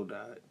 The O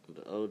dot.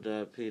 The O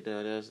dot P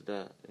dot S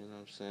dot. You know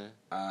what I'm saying?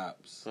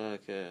 Ops.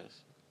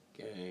 Podcast.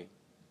 Gang.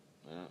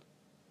 Yeah.